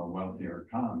brought them a wealthier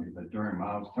economy. But during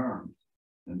Mao's term,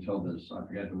 until this, I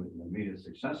forget who the immediate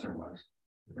successor was,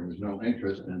 there was no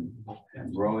interest in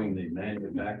growing the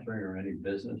manufacturing or any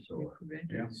business or.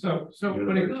 So,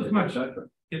 but it goes much,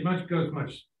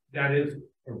 that is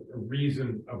a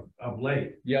reason of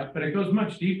late. Yeah. But it goes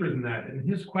much deeper than that. And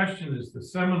his question is, the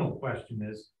seminal question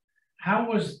is, how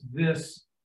was this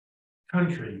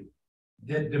country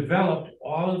that developed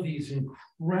all of these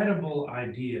incredible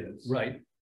ideas, Right.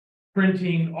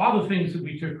 printing, all the things that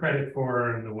we took credit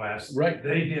for in the West, Right.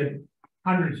 they did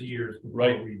hundreds of years before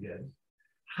Right. we did.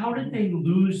 How did they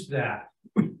lose that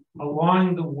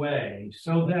along the way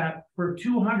so that for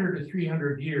 200 to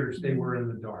 300 years they were in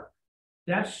the dark?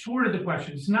 That's sort of the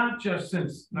question. It's not just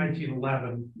since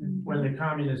 1911 when the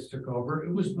communists took over.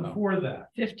 It was before that.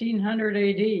 1500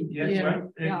 AD. Yes, Yeah. right.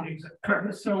 Yeah.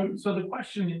 Exactly. So the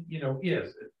question,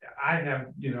 is, I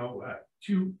have,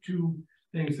 two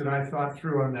things that I thought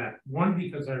through on that. One,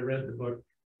 because I read the book,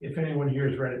 if anyone here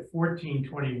has read it,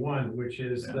 1421, which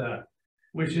is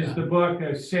the book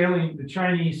of sailing the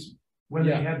Chinese when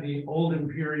they had the old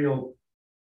imperial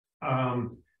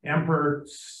emperor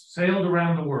sailed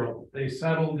around the world. They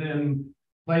settled in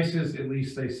places, at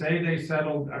least they say they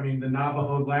settled. I mean, the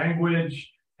Navajo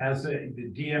language has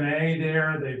the DNA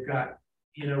there. They've got,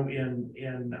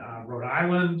 in Rhode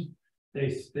Island, they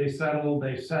settled.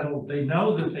 They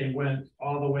know that they went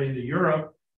all the way to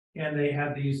Europe, and they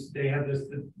had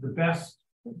the best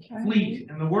fleet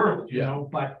in the world,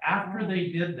 but after they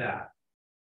did that,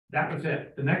 that was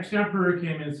it. The next emperor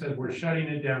came in and said, we're shutting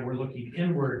it down. We're looking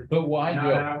inward. But why, not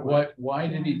Joe? outward. Why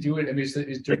did he do it? I mean,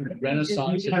 it's during the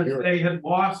Renaissance. in Because Europe.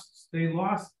 they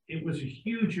lost, it was a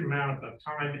huge amount of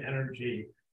time and energy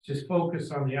to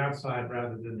focus on the outside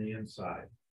rather than the inside.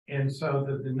 And so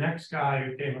the next guy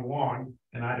who came along,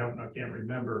 and I can't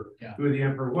remember who the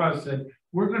emperor was, said,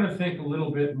 we're going to think a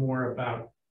little bit more about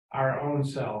our own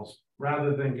selves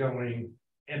rather than going,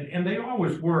 and they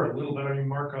always were a little bit. I mean,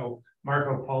 Marco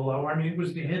Polo, I mean, it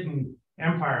was the hidden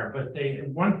empire, but they at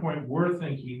one point were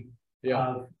thinking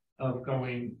of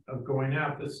going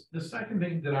out. The second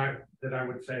thing that I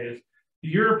would say is the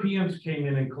Europeans came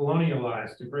in and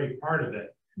colonialized a great part of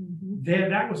it.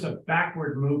 That was a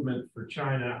backward movement for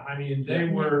China. I mean, they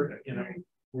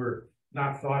were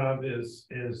not thought of as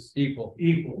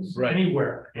equals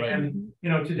anywhere. Right. And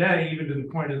today, even to the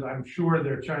point is, I'm sure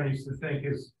they're Chinese to think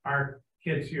is our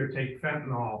kids here take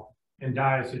fentanyl and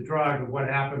die as a drug, and what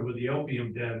happened with the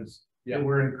opium dens that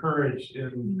were encouraged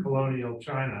in colonial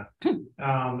China. And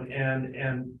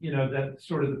that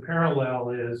sort of the parallel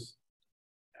is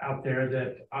out there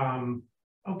that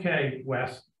okay,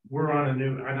 West, we're on a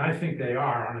new, and I think they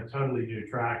are on a totally new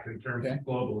track in terms of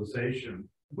globalization,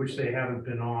 which they haven't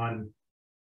been on,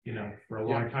 for a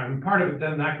long time. And part of it,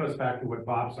 then that goes back to what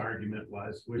Bob's argument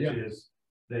was, which is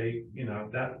they,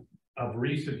 that of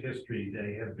recent history,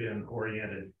 they have been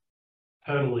oriented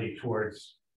totally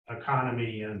towards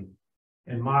economy and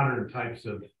modern types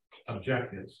of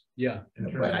objectives.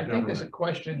 But I think there's a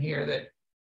question here that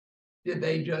did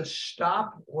they just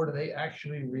stop or do they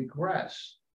actually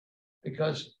regress?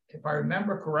 Because if I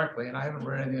remember correctly, and I haven't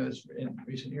read anything of this in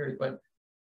recent years, but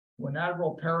when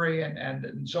Admiral Perry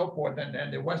and so forth,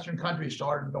 and the Western countries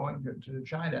started going to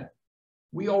China,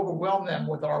 we overwhelmed them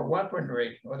with our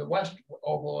weaponry, or the West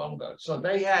overwhelmed us. So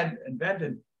they had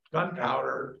invented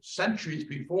gunpowder centuries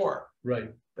before.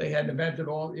 Right. They had invented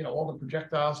all the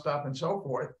projectile stuff and so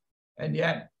forth, and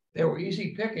yet they were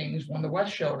easy pickings when the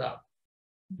West showed up.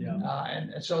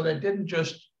 And so they didn't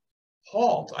just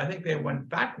halt. I think they went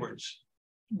backwards,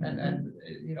 and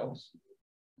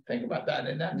think about that,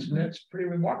 and that's pretty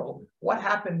remarkable. What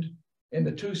happened in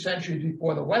the 2 centuries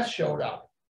before the West showed up?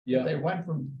 They went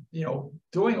from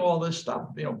doing all this stuff,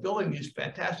 building these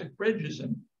fantastic bridges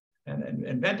and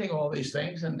inventing all these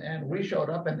things, and we showed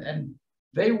up, and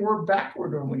they were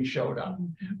backward when we showed up.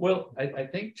 Well, I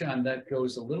think, John, that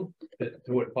goes a little bit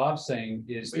to what Bob's saying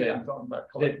is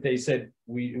that they said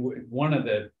one of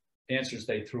the answers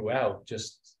they threw out,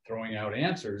 just throwing out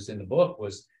answers in the book,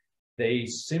 was they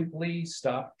simply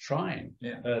stopped trying.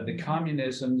 Yeah. The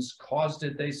communisms caused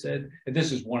it, they said, and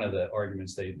this is one of the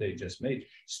arguments they just made.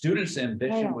 Students'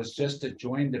 ambition was just to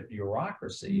join the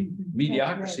bureaucracy.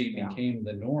 Mediocrity right, yeah. became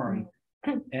the norm.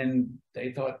 And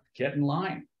they thought, get in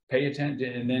line, pay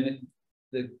attention. And then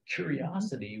the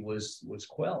curiosity was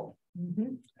quelled.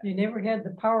 They never had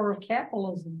the power of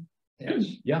capitalism. Yes.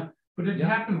 Yeah. But it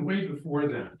happened way before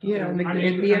then. Yeah, I mean, at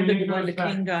the end of it when goes the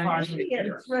back king died. 500 Maybe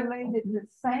years. it's related to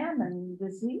salmon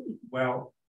disease.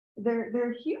 Well,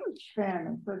 They're huge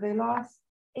famines, but they lost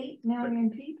 8 million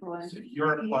people.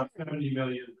 Europe lost 70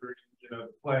 million for,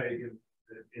 plague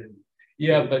in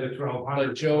Yeah, the but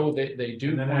 1200s. Joe, they do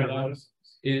And then point there out was-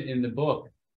 in the book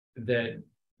that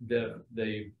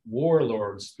the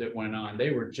warlords that went on,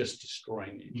 they were just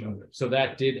destroying each other. So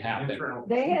that did happen. internal-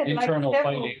 They had like Internal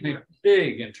several- fighting,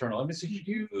 big internal. I mean, it's a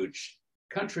huge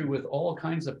country with all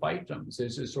kinds of fightoms.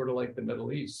 This is sort of like the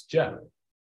Middle East. Jeff.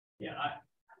 Yeah,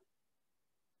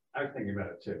 I was thinking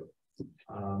about it too.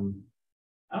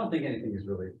 I don't think anything has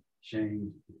really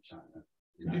changed in China.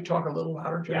 Can you talk a little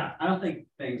louder, Jeff? Yeah, I don't think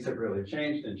things have really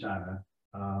changed in China.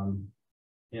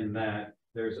 In that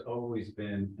there's always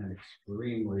been an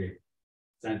extremely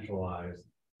centralized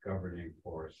governing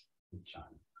force in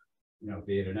China.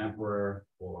 Be it an emperor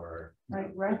or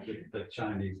Like Russia. the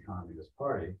Chinese Communist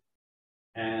Party.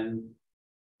 And,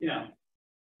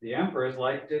 the emperors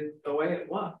liked it the way it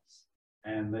was.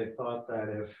 And they thought that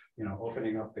if,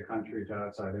 opening up the country to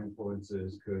outside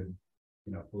influences could,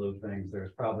 pollute things,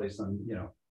 there's probably some,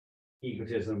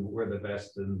 egotism, we're the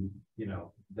best and,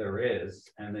 there is.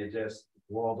 And they just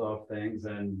walled off things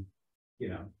and,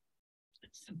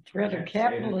 It's the threat of stayed in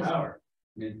capitalism. power.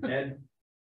 I mean, Ed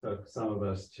took some of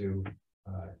us to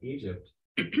Egypt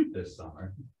this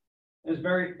summer. It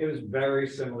was very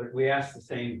similar. We asked the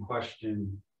same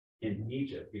question in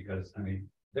Egypt because,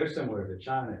 they're similar to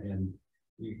China in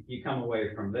you come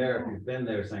away from there, if you've been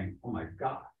there saying, oh my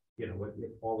God, what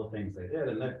all the things they did.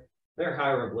 And their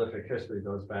hieroglyphic history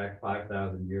goes back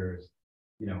 5,000 years,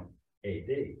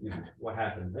 AD. What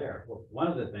happened there? Well, one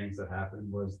of the things that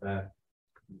happened was that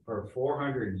for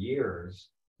 400 years,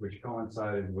 which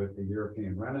coincided with the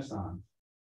European Renaissance,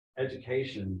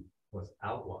 education was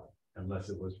outlawed unless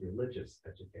it was religious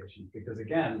education. Because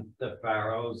again, the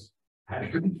pharaohs had a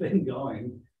good thing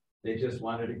going. They just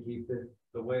wanted to keep it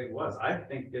the way it was. I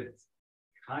think it's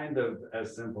kind of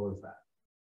as simple as that.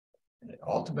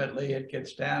 Ultimately, it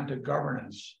gets down to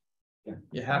governance. Yeah.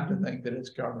 You have to think that it's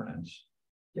governance.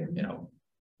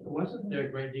 Wasn't there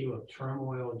a great deal of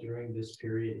turmoil during this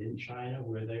period in China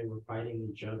where they were fighting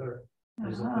each other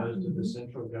as opposed to the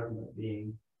central government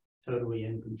being totally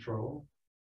in control?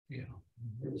 Yeah.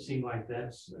 It would seem like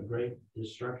that's a great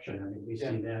destruction. We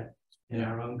see that in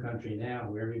our own country now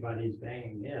where everybody's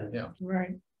banging in. Yeah.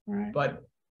 Right. But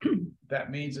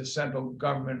that means the central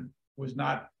government was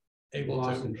not able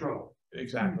Lost to. control.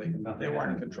 Exactly. They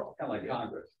weren't in control. Kind of like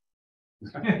Congress.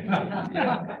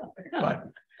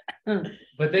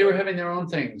 But they were having their own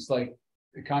things like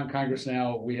the Congress.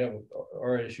 Now we have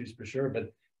our issues for sure,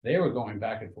 but they were going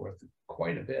back and forth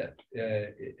quite a bit.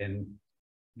 And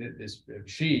this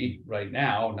right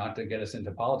now, not to get us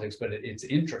into politics, but it's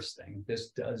interesting. This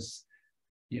does,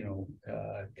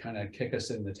 kind of kick us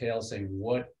in the tail saying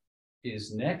what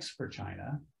is next for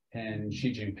China. And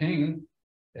Xi Jinping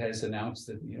has announced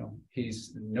that,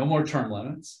 he's no more term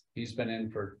limits. He's been in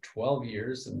for 12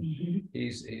 years and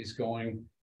he's going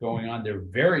on. They're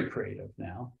very creative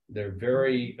now. They're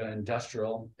very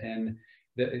industrial. And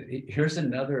here's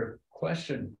another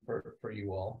question for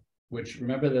you all, which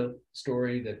remember the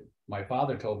story that my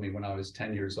father told me when I was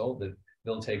 10 years old, that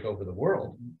they'll take over the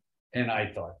world. And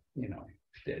I thought,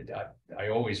 I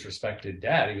always respected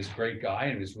Dad. He was a great guy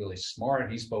and he was really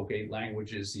smart. He spoke 8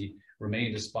 languages. He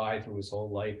remained a spy through his whole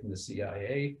life in the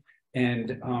CIA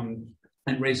and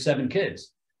raised 7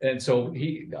 kids. And so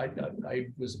I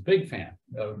was a big fan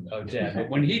of Dad. But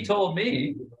when he told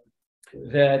me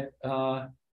that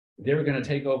they were going to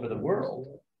take over the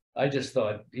world, I just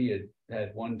thought he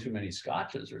had one too many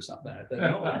scotches or something. I thought,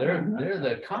 no, they're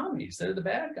the commies, they're the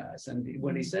bad guys. And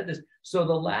when he said this, so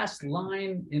the last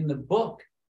line in the book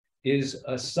is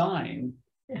a sign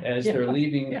as they're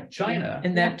leaving China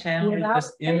In that town.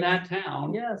 in that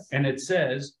town. Yes. And it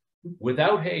says,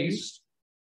 without haste,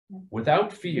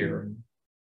 without fear,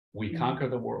 we conquer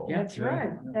the world. That's right.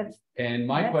 And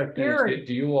my That's question scary. is,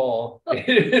 do you all,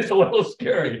 it's a little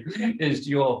scary, do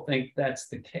you all think that's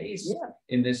the case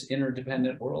in this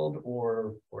interdependent world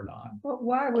or not? But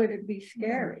why would it be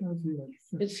scary?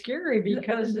 It's scary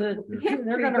because they're History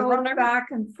going to run goes back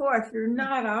and forth. You're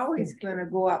not always going to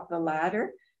go up the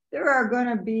ladder. There are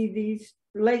going to be these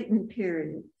latent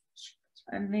periods.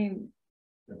 I mean,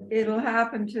 it'll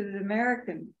happen to the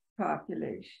American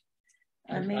population.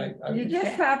 I mean, you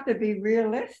just have to be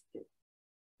realistic.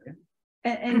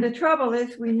 And the trouble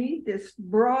is, we need this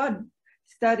broad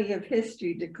study of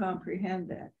history to comprehend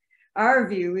that. Our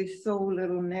view is so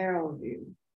little narrow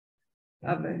view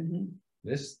of it.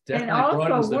 This And definitely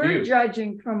broadens also, the we're view.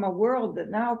 judging from a world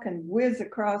that now can whiz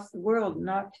across the world and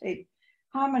not take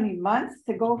how many months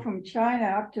to go from China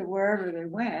up to wherever they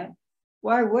went.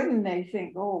 Why wouldn't they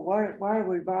think, oh, why are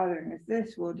we bothering with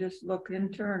this? We'll just look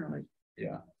internally.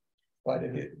 Yeah. But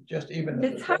if you just even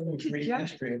It's hard the to brief judge.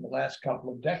 history of the last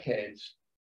couple of decades,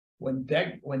 when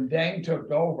Deng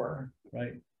took over,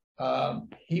 Right.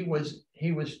 he was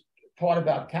taught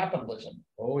about capitalism.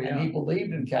 Oh, And yeah. he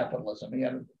believed in capitalism. He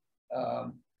had,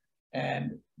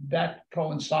 and that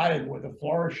coincided with the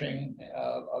flourishing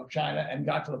of China, and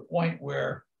got to the point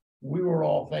where we were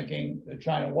all thinking that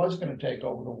China was going to take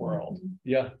over the world.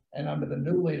 Yeah. And under the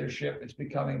new leadership, it's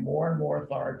becoming more and more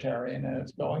authoritarian, and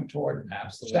it's going toward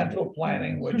Absolutely. central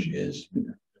planning, which is,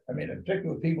 I mean,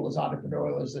 particularly with people as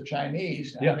entrepreneurial as the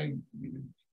Chinese, Yeah. having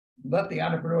let the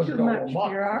entrepreneurs Too go much amok. I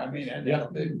bureaucracy. mean, and Yeah.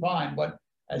 they're fine, but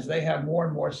as they have more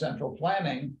and more central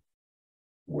planning,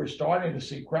 we're starting to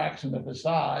see cracks in the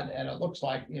facade, and it looks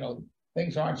like, you know,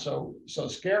 things aren't so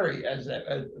scary as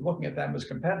looking at them as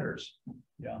competitors.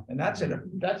 Yeah. And that's in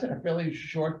a fairly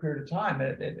short period of time.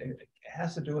 It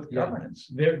has to do with Yeah. governance.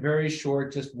 Very, very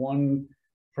short, just one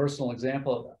personal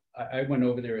example. I went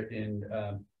over there in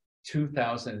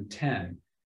 2010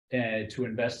 to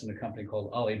invest in a company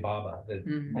called Alibaba that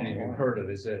many of you have heard of.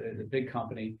 It's a big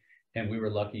company, and we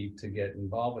were lucky to get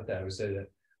involved with that. It was a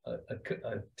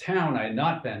town I had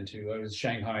not been to. I was in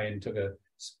Shanghai and took a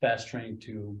fast train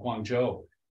to Guangzhou.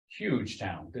 Huge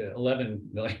town, 11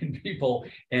 million people,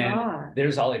 and God.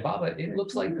 there's Alibaba. It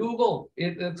looks like Google.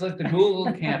 It looks like the Google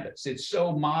campus. It's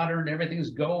so modern,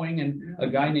 everything's going. And a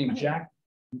guy named Jack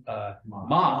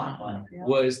Ma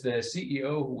was the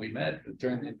CEO who we met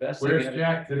during the investing. Where's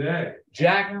Jack today?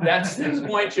 Jack, that's the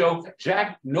point, Joe.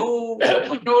 Jack, no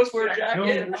one knows where Jack No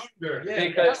is. wonder.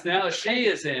 Because now she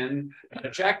is in,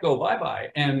 Jack go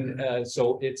bye-bye. And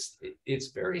so it's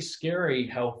very scary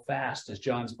how fast, as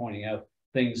John's pointing out,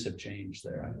 things have changed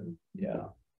there. Yeah.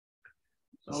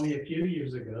 Only a few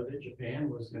years ago that Japan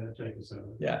was gonna take us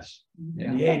over. Yes,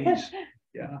 in the 80s.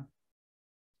 Yeah.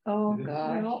 Oh,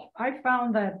 gosh. Well, I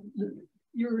found that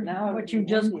Now what you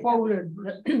just quoted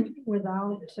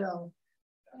without,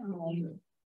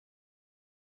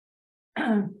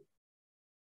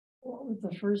 what was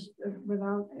the first,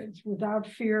 it's without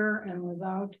fear and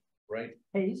without Right,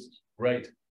 haste. right.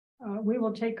 We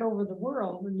will take over the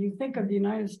world. When you think of the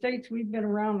United States, we've been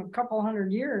around a couple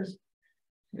hundred years.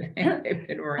 They've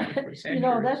been around for You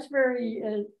know, that's very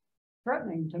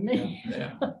threatening to me.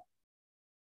 Yeah.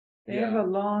 They have a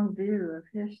long view of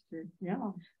history.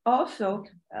 Yeah. Also,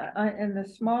 in the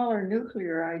smaller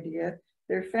nuclear idea,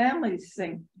 their families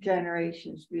think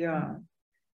generations beyond.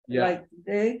 Yeah. Like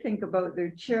they think about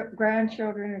their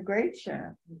grandchildren and great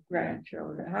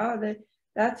grandchildren. How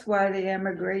that's why they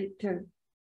emigrate to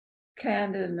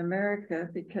Canada and America,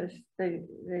 because they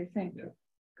think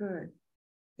good.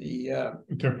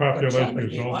 Their population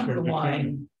is the also declining.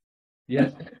 underlying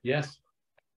Yes.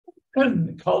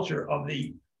 culture of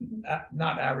the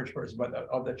not average person, but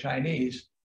of the Chinese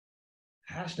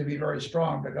has to be very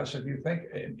strong, because if you think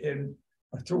in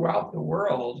throughout the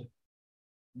world,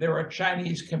 there are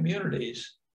Chinese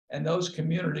communities, and those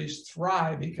communities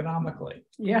thrive economically.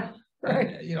 Yeah. Right.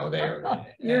 And, you know, they're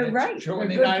You're and it's right. true in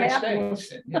the They're good United capitalists.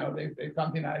 States. You know, they've come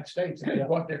to the United States, and they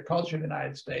brought their culture to the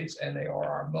United States, and they are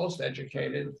our most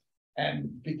educated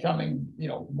and becoming, you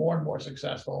know, more and more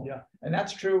successful. Yeah. And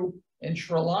that's true in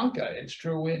Sri Lanka. It's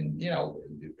true in, you know,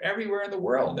 everywhere in the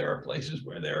world. There are places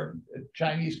where there are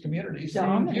Chinese communities.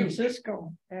 San Huge.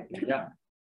 Francisco.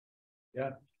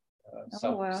 Yeah.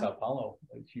 Oh, wow. Sao Paulo,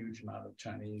 a huge amount of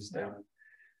Chinese down in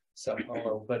Sao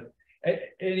Paulo. But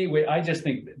anyway, I just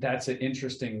think that's an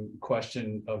interesting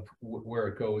question of where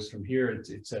it goes from here.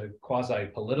 It's a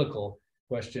quasi-political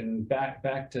question.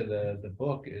 Back to the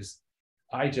book is,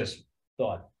 I just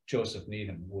thought Joseph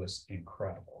Needham was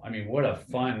incredible. I mean, what a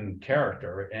fun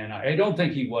character. And I don't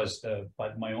think he was,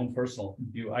 but my own personal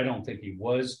view, I don't think he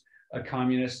was a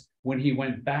communist. When he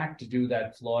went back to do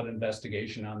that flawed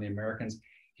investigation on the Americans,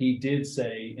 he did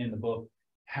say in the book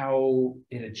how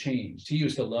it had changed. He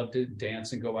used to love to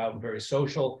dance and go out and very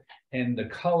social, and the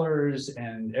colors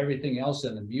and everything else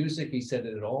and the music, he said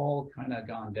it had all kind of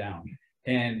gone down,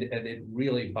 and it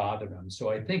really bothered him. So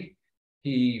I think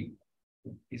he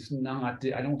is not,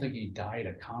 I don't think he died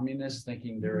a communist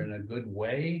thinking they're in a good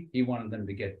way. He wanted them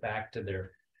to get back to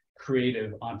their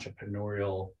creative,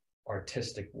 entrepreneurial,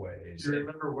 artistic ways. You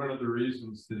remember one of the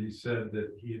reasons that he said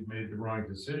that he had made the wrong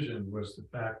decision was the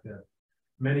fact that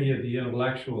many of the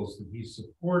intellectuals that he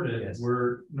supported Yes.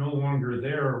 were no longer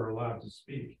there or allowed to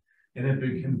speak and had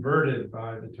been converted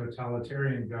by the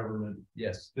totalitarian government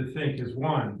Yes. to think as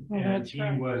one. Well, And that's he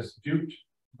right. was duped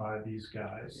by these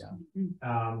guys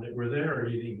that were there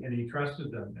eating, and he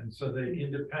trusted them. And so the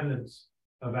independence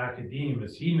of academia,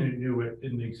 as he knew it,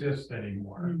 didn't exist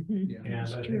anymore. Yeah. And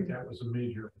I think that was a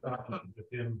major problem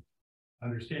with him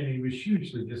understanding. He was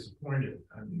hugely disappointed.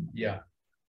 I mean, Yeah.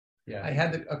 Yeah. I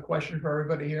had a question for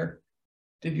everybody here.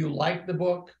 Did you like the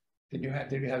book? Did you have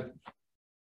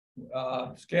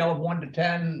scale of 1 to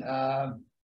 10,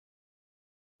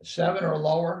 7 or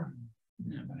lower?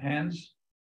 Hands?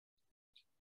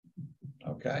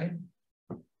 Okay.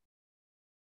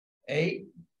 8?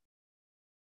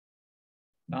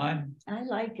 9? I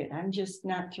like it. I'm just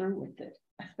not through with it.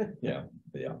 Yeah.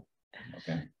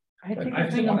 Okay. I think I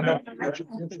it's think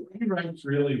an- he writes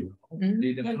really well.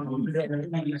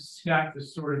 He's got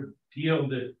this sort of deal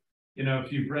that, you know,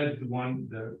 if you've read the one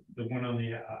on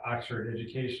the Oxford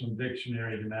Educational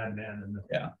Dictionary, the Madman and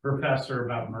the Professor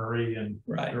about Murray and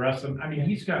Right. the rest of them. I mean,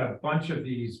 he's got a bunch of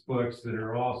these books that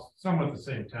are all somewhat the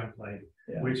same template,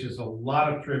 which is a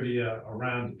lot of trivia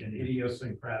around an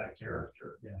idiosyncratic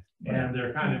character. Yeah. And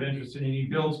they're kind of interesting. And he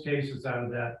builds cases out of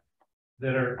that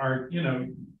are, you know,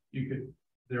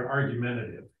 they're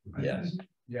argumentative. Yes.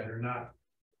 Yeah, they're not.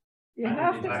 You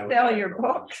have to sell your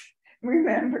books.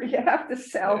 Remember, you have to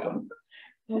sell them.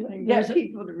 And There's get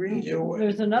people to read them.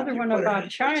 There's another one about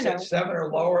China. 7 or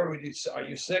lower? Are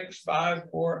you 6, 5,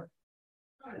 4?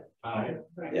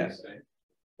 Yes.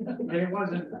 It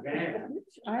wasn't bad.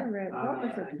 I read, what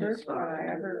was the first one I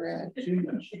ever read? Too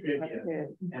much trivia, Okay.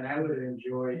 and I would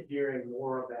enjoy hearing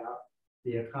more about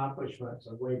the accomplishments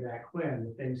of way back when,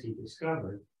 the things he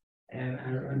discovered. And I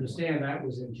understand that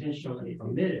was intentionally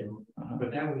omitted,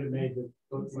 but that would have made the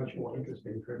book much more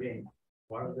interesting for me.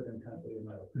 Why was it intentionally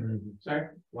omitted? Sorry?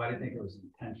 Why do you think it was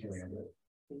intentionally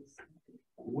omitted?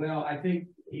 Well, I think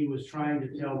he was trying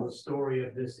to tell the story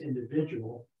of this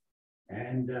individual.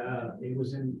 And it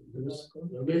was in the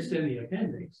list in the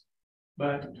appendix.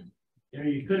 But you know,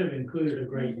 you could have included a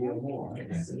great deal more.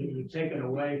 You've taken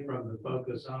away from the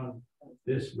focus on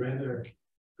this rather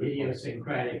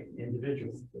idiosyncratic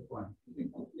individual.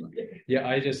 Yeah,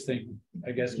 I just think,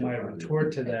 I guess my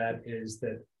retort to that is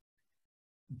that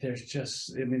there's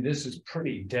just, I mean, this is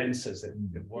pretty dense as it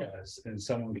was, and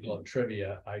someone would call it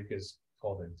trivia. I just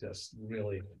called it just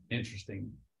really interesting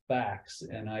facts.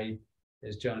 And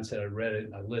as John said, I read it,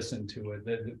 I listened to it.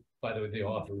 By the way, the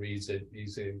author reads it.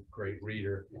 He's a great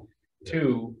reader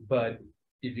too. But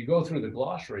if you go through the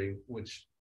glossary, which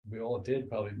we all did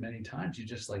probably many times, you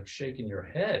just like shaking your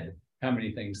head how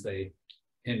many things they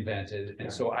invented.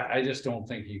 And so I just don't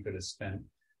think you could have spent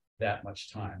that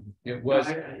much time. It was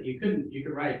You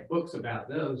could write books about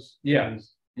those. Yeah.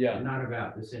 things, yeah. and not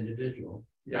about this individual.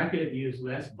 I could have used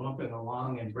less bumping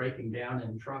along and breaking down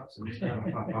in trucks and stuff,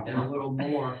 and a little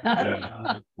more.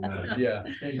 Yeah.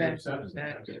 Things of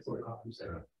substance.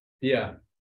 Yeah.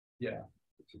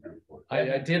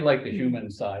 I did like the human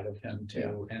side of him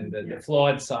too, and the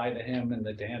flawed side of him, and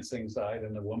the dancing side,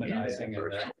 and the womanizing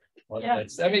and that. Well, Yeah.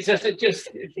 I mean,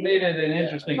 it made it an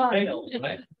interesting tale,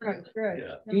 right? Right.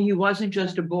 Yeah. He wasn't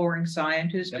just a boring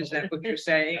scientist, is that what you're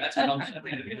saying? That's what I'm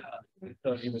saying, yeah. I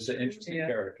thought he was an interesting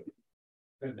character.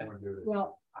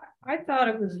 Well, I thought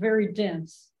it was very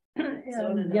dense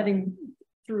and getting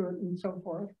through it and so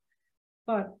forth.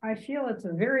 But I feel it's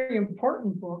a very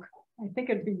important book. I think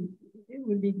it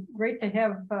would be great to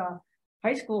have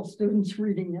high school students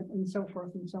reading it and so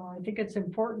forth and so on. I think it's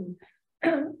important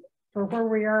for where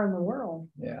we are in the world.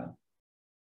 Yeah.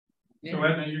 So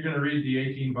Edna, you're gonna read the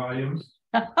 18 volumes?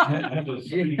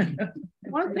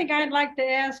 One thing I'd like to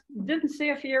ask, didn't see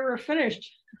if he ever finished.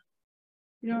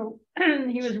 You know,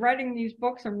 he was writing these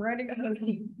books and writing them,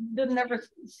 he didn't ever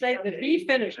say that he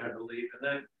finished. I believe, and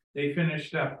then they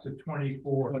finished up to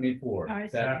 24. 24. I see.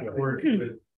 That's Afterward, right.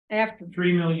 with After,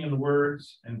 3 million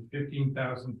words and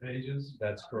 15,000 pages.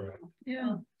 That's correct.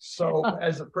 yeah. So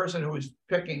as a person who is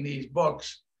picking these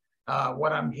books,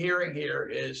 what I'm hearing here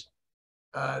is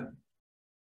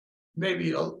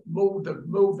maybe move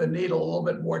the needle a little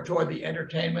bit more toward the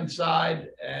entertainment side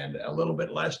and a little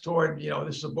bit less toward, you know,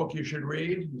 this is a book you should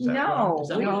read. Is that No, right? Is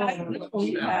that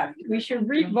we right? have- We should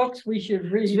read books, we should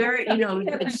read. It's very, you know,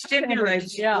 it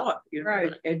stimulates Yeah, thought, you know,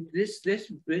 right. and this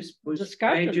was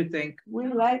Discussion. made you think. We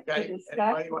like to Okay, discuss.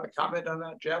 anybody want to comment on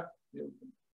that, Jeff?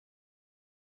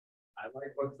 I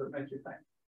like books that make you think.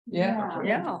 Yeah.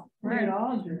 Yeah, We right.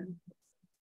 all do.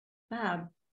 Bob,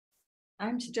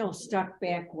 I'm still stuck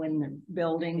back when the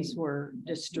buildings were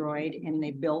destroyed and they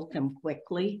built them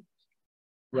quickly.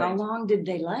 How Right. long did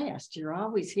they last? You're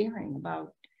always hearing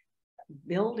about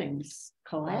buildings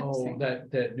collapsing. Oh,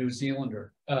 that New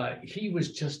Zealander. He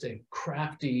was just a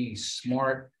crafty,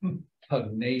 smart,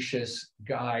 pugnacious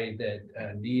guy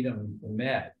that Needham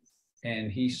met.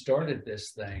 And he started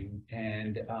this thing,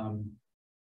 and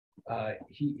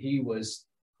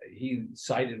he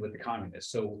sided with the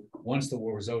communists. So once the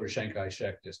war was over, Chiang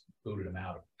Kai-shek just booted him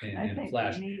out in a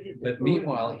flash. But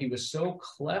meanwhile, he was so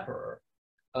clever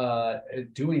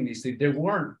doing these things. There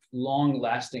weren't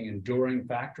long-lasting, enduring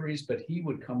factories, but he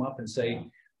would come up and say,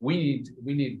 we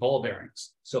need ball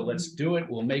bearings. So let's do it.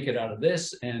 We'll make it out of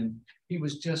this. And he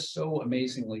was just so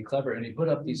amazingly clever. And he put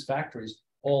up these factories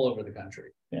all over the country.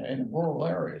 Yeah, in rural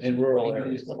areas. In rural These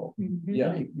areas. little,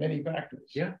 Yeah. many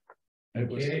factories. Yeah.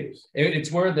 Okay.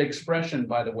 It's where the expression,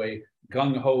 by the way,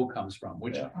 gung ho comes from,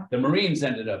 which the Marines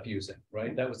ended up using,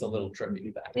 right? That was a little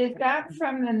tricky back. Is that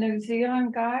from the New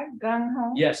Zealand guy, Gung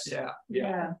Ho? Yes.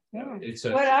 Yeah. It's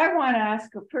But I want to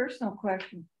ask a personal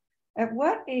question. At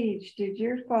what age did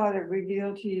your father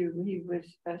reveal to you he was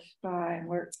a spy and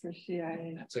worked for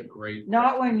CIA? That's a great.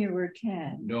 Not when you were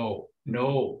 10. No,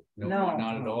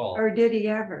 not at all. Or did he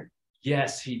ever?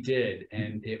 Yes, he did,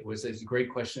 and it's a great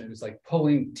question. It was like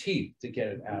pulling teeth to get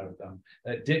it out of them.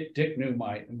 Dick knew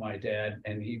my dad,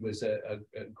 and he was a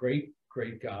great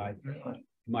guy.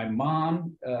 My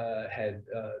mom had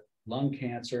lung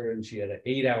cancer, and she had an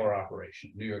 8-hour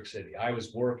operation in New York City. I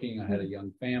was working. I had a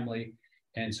young family,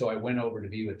 and so I went over to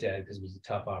be with Dad because it was a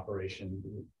tough operation.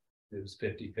 It was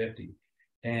 50-50,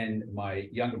 and my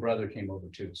younger brother came over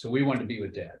too. So we wanted to be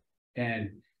with Dad, and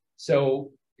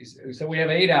so we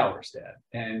have 8 hours, Dad,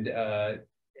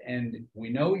 and we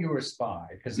know you're a spy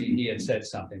because he had said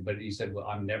something, but he said, well,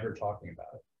 I'm never talking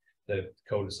about it, the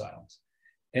code of silence.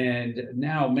 And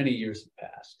now many years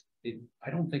have passed.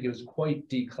 I don't think it was quite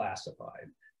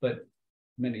declassified, but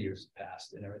many years have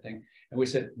passed and everything. And we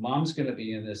said, Mom's going to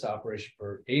be in this operation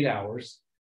for 8 hours.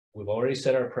 We've already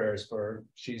said our prayers for her.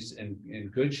 She's in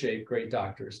good shape, great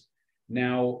doctors.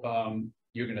 Now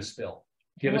you're going to spill.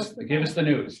 Give us the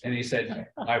news. And he said,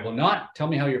 I will not. Tell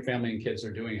me how your family and kids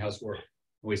are doing. How's work?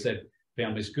 We said,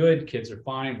 family's good, kids are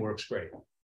fine, work's great.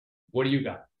 What do you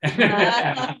got?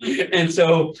 And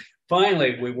so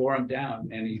finally we wore him down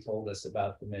and he told us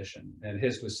about the mission. And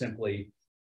his was simply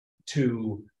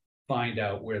to find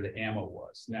out where the ammo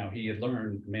was. Now he had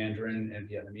learned Mandarin and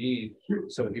Vietnamese,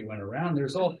 so he went around.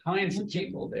 There's all kinds of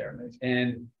people there.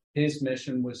 And his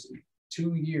mission was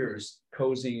 2 years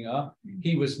cozying up.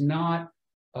 He was not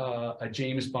a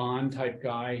James Bond type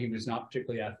guy. He was not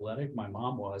particularly athletic. My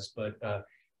mom was, but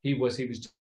he was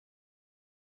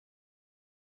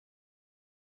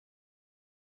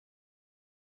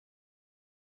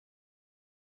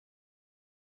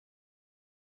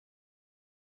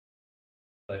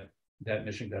but that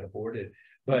mission got aborted.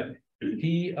 But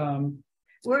he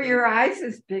were your eyes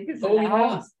as big as oh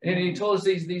yeah, and he told us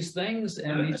these things,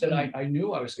 and he said, I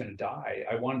knew I was going to die.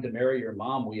 I wanted to marry your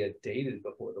mom. We had dated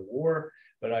before the war,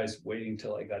 but I was waiting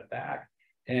till I got back.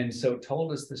 And so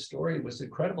told us the story. It was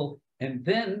incredible. And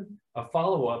then a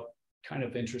follow-up, kind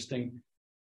of interesting.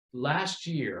 Last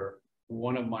year,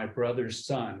 one of my brother's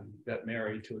son got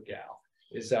married to a gal.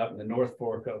 It's out in the North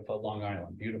Fork of Long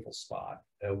Island, beautiful spot,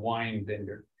 a wine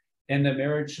vineyard. And the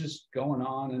marriage is going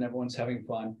on and everyone's having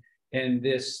fun. And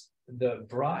the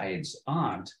bride's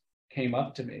aunt came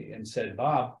up to me and said,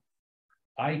 Bob,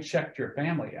 I checked your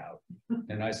family out.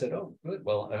 And I said, oh, good.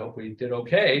 Well, I hope we did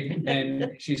okay.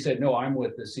 And she said, no, I'm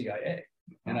with the CIA.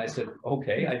 And I said,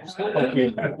 okay, I still hope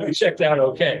we checked out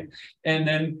okay. And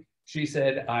then she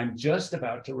said, I'm just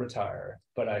about to retire,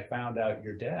 but I found out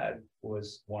your dad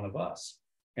was one of us.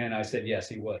 And I said, yes,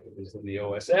 he was. He was in the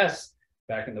OSS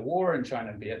back in the war in China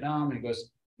and Vietnam. And he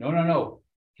goes, no.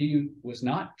 He was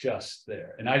not just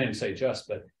there. And I didn't say just,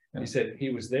 but he said he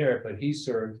was there, but he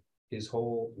served his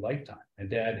whole lifetime. And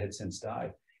Dad had since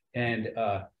died. And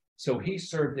so he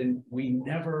served and we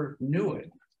never knew it.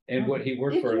 And what he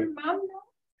worked for. Did your mom know?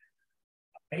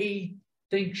 I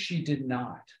think she did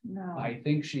not. No. I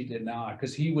think she did not,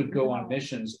 because he would go on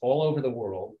missions all over the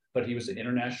world, but he was an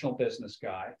international business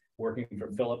guy working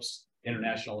for Philips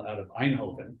International out of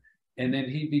Eindhoven. And then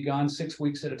he'd be gone 6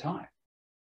 weeks at a time.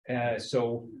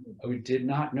 So we did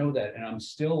not know that. And I'm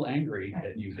still angry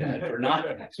at you, Dad, for not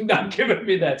giving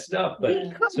me that stuff.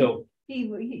 But so he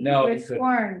was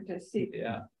sworn to see.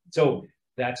 Yeah. So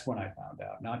that's when I found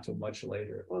out, not too much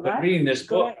later. Well, but reading this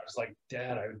book, I was like,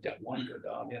 Dad, I wondered,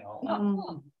 you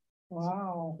know.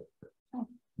 Wow.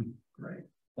 Great.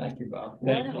 Thank you, Bob.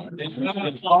 Yeah. Thank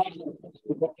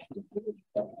you.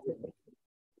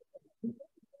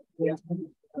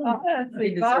 They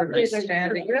deserve a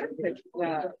standing.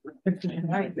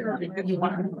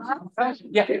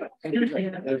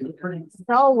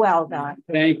 So well done.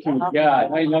 Thank you. Yeah,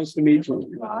 hey, nice to meet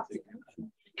you.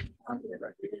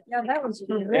 Yeah, that was.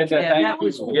 Yeah, that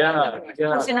was. Yeah,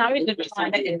 yeah. Listen, I was in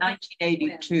China in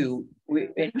 1982.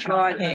 In China,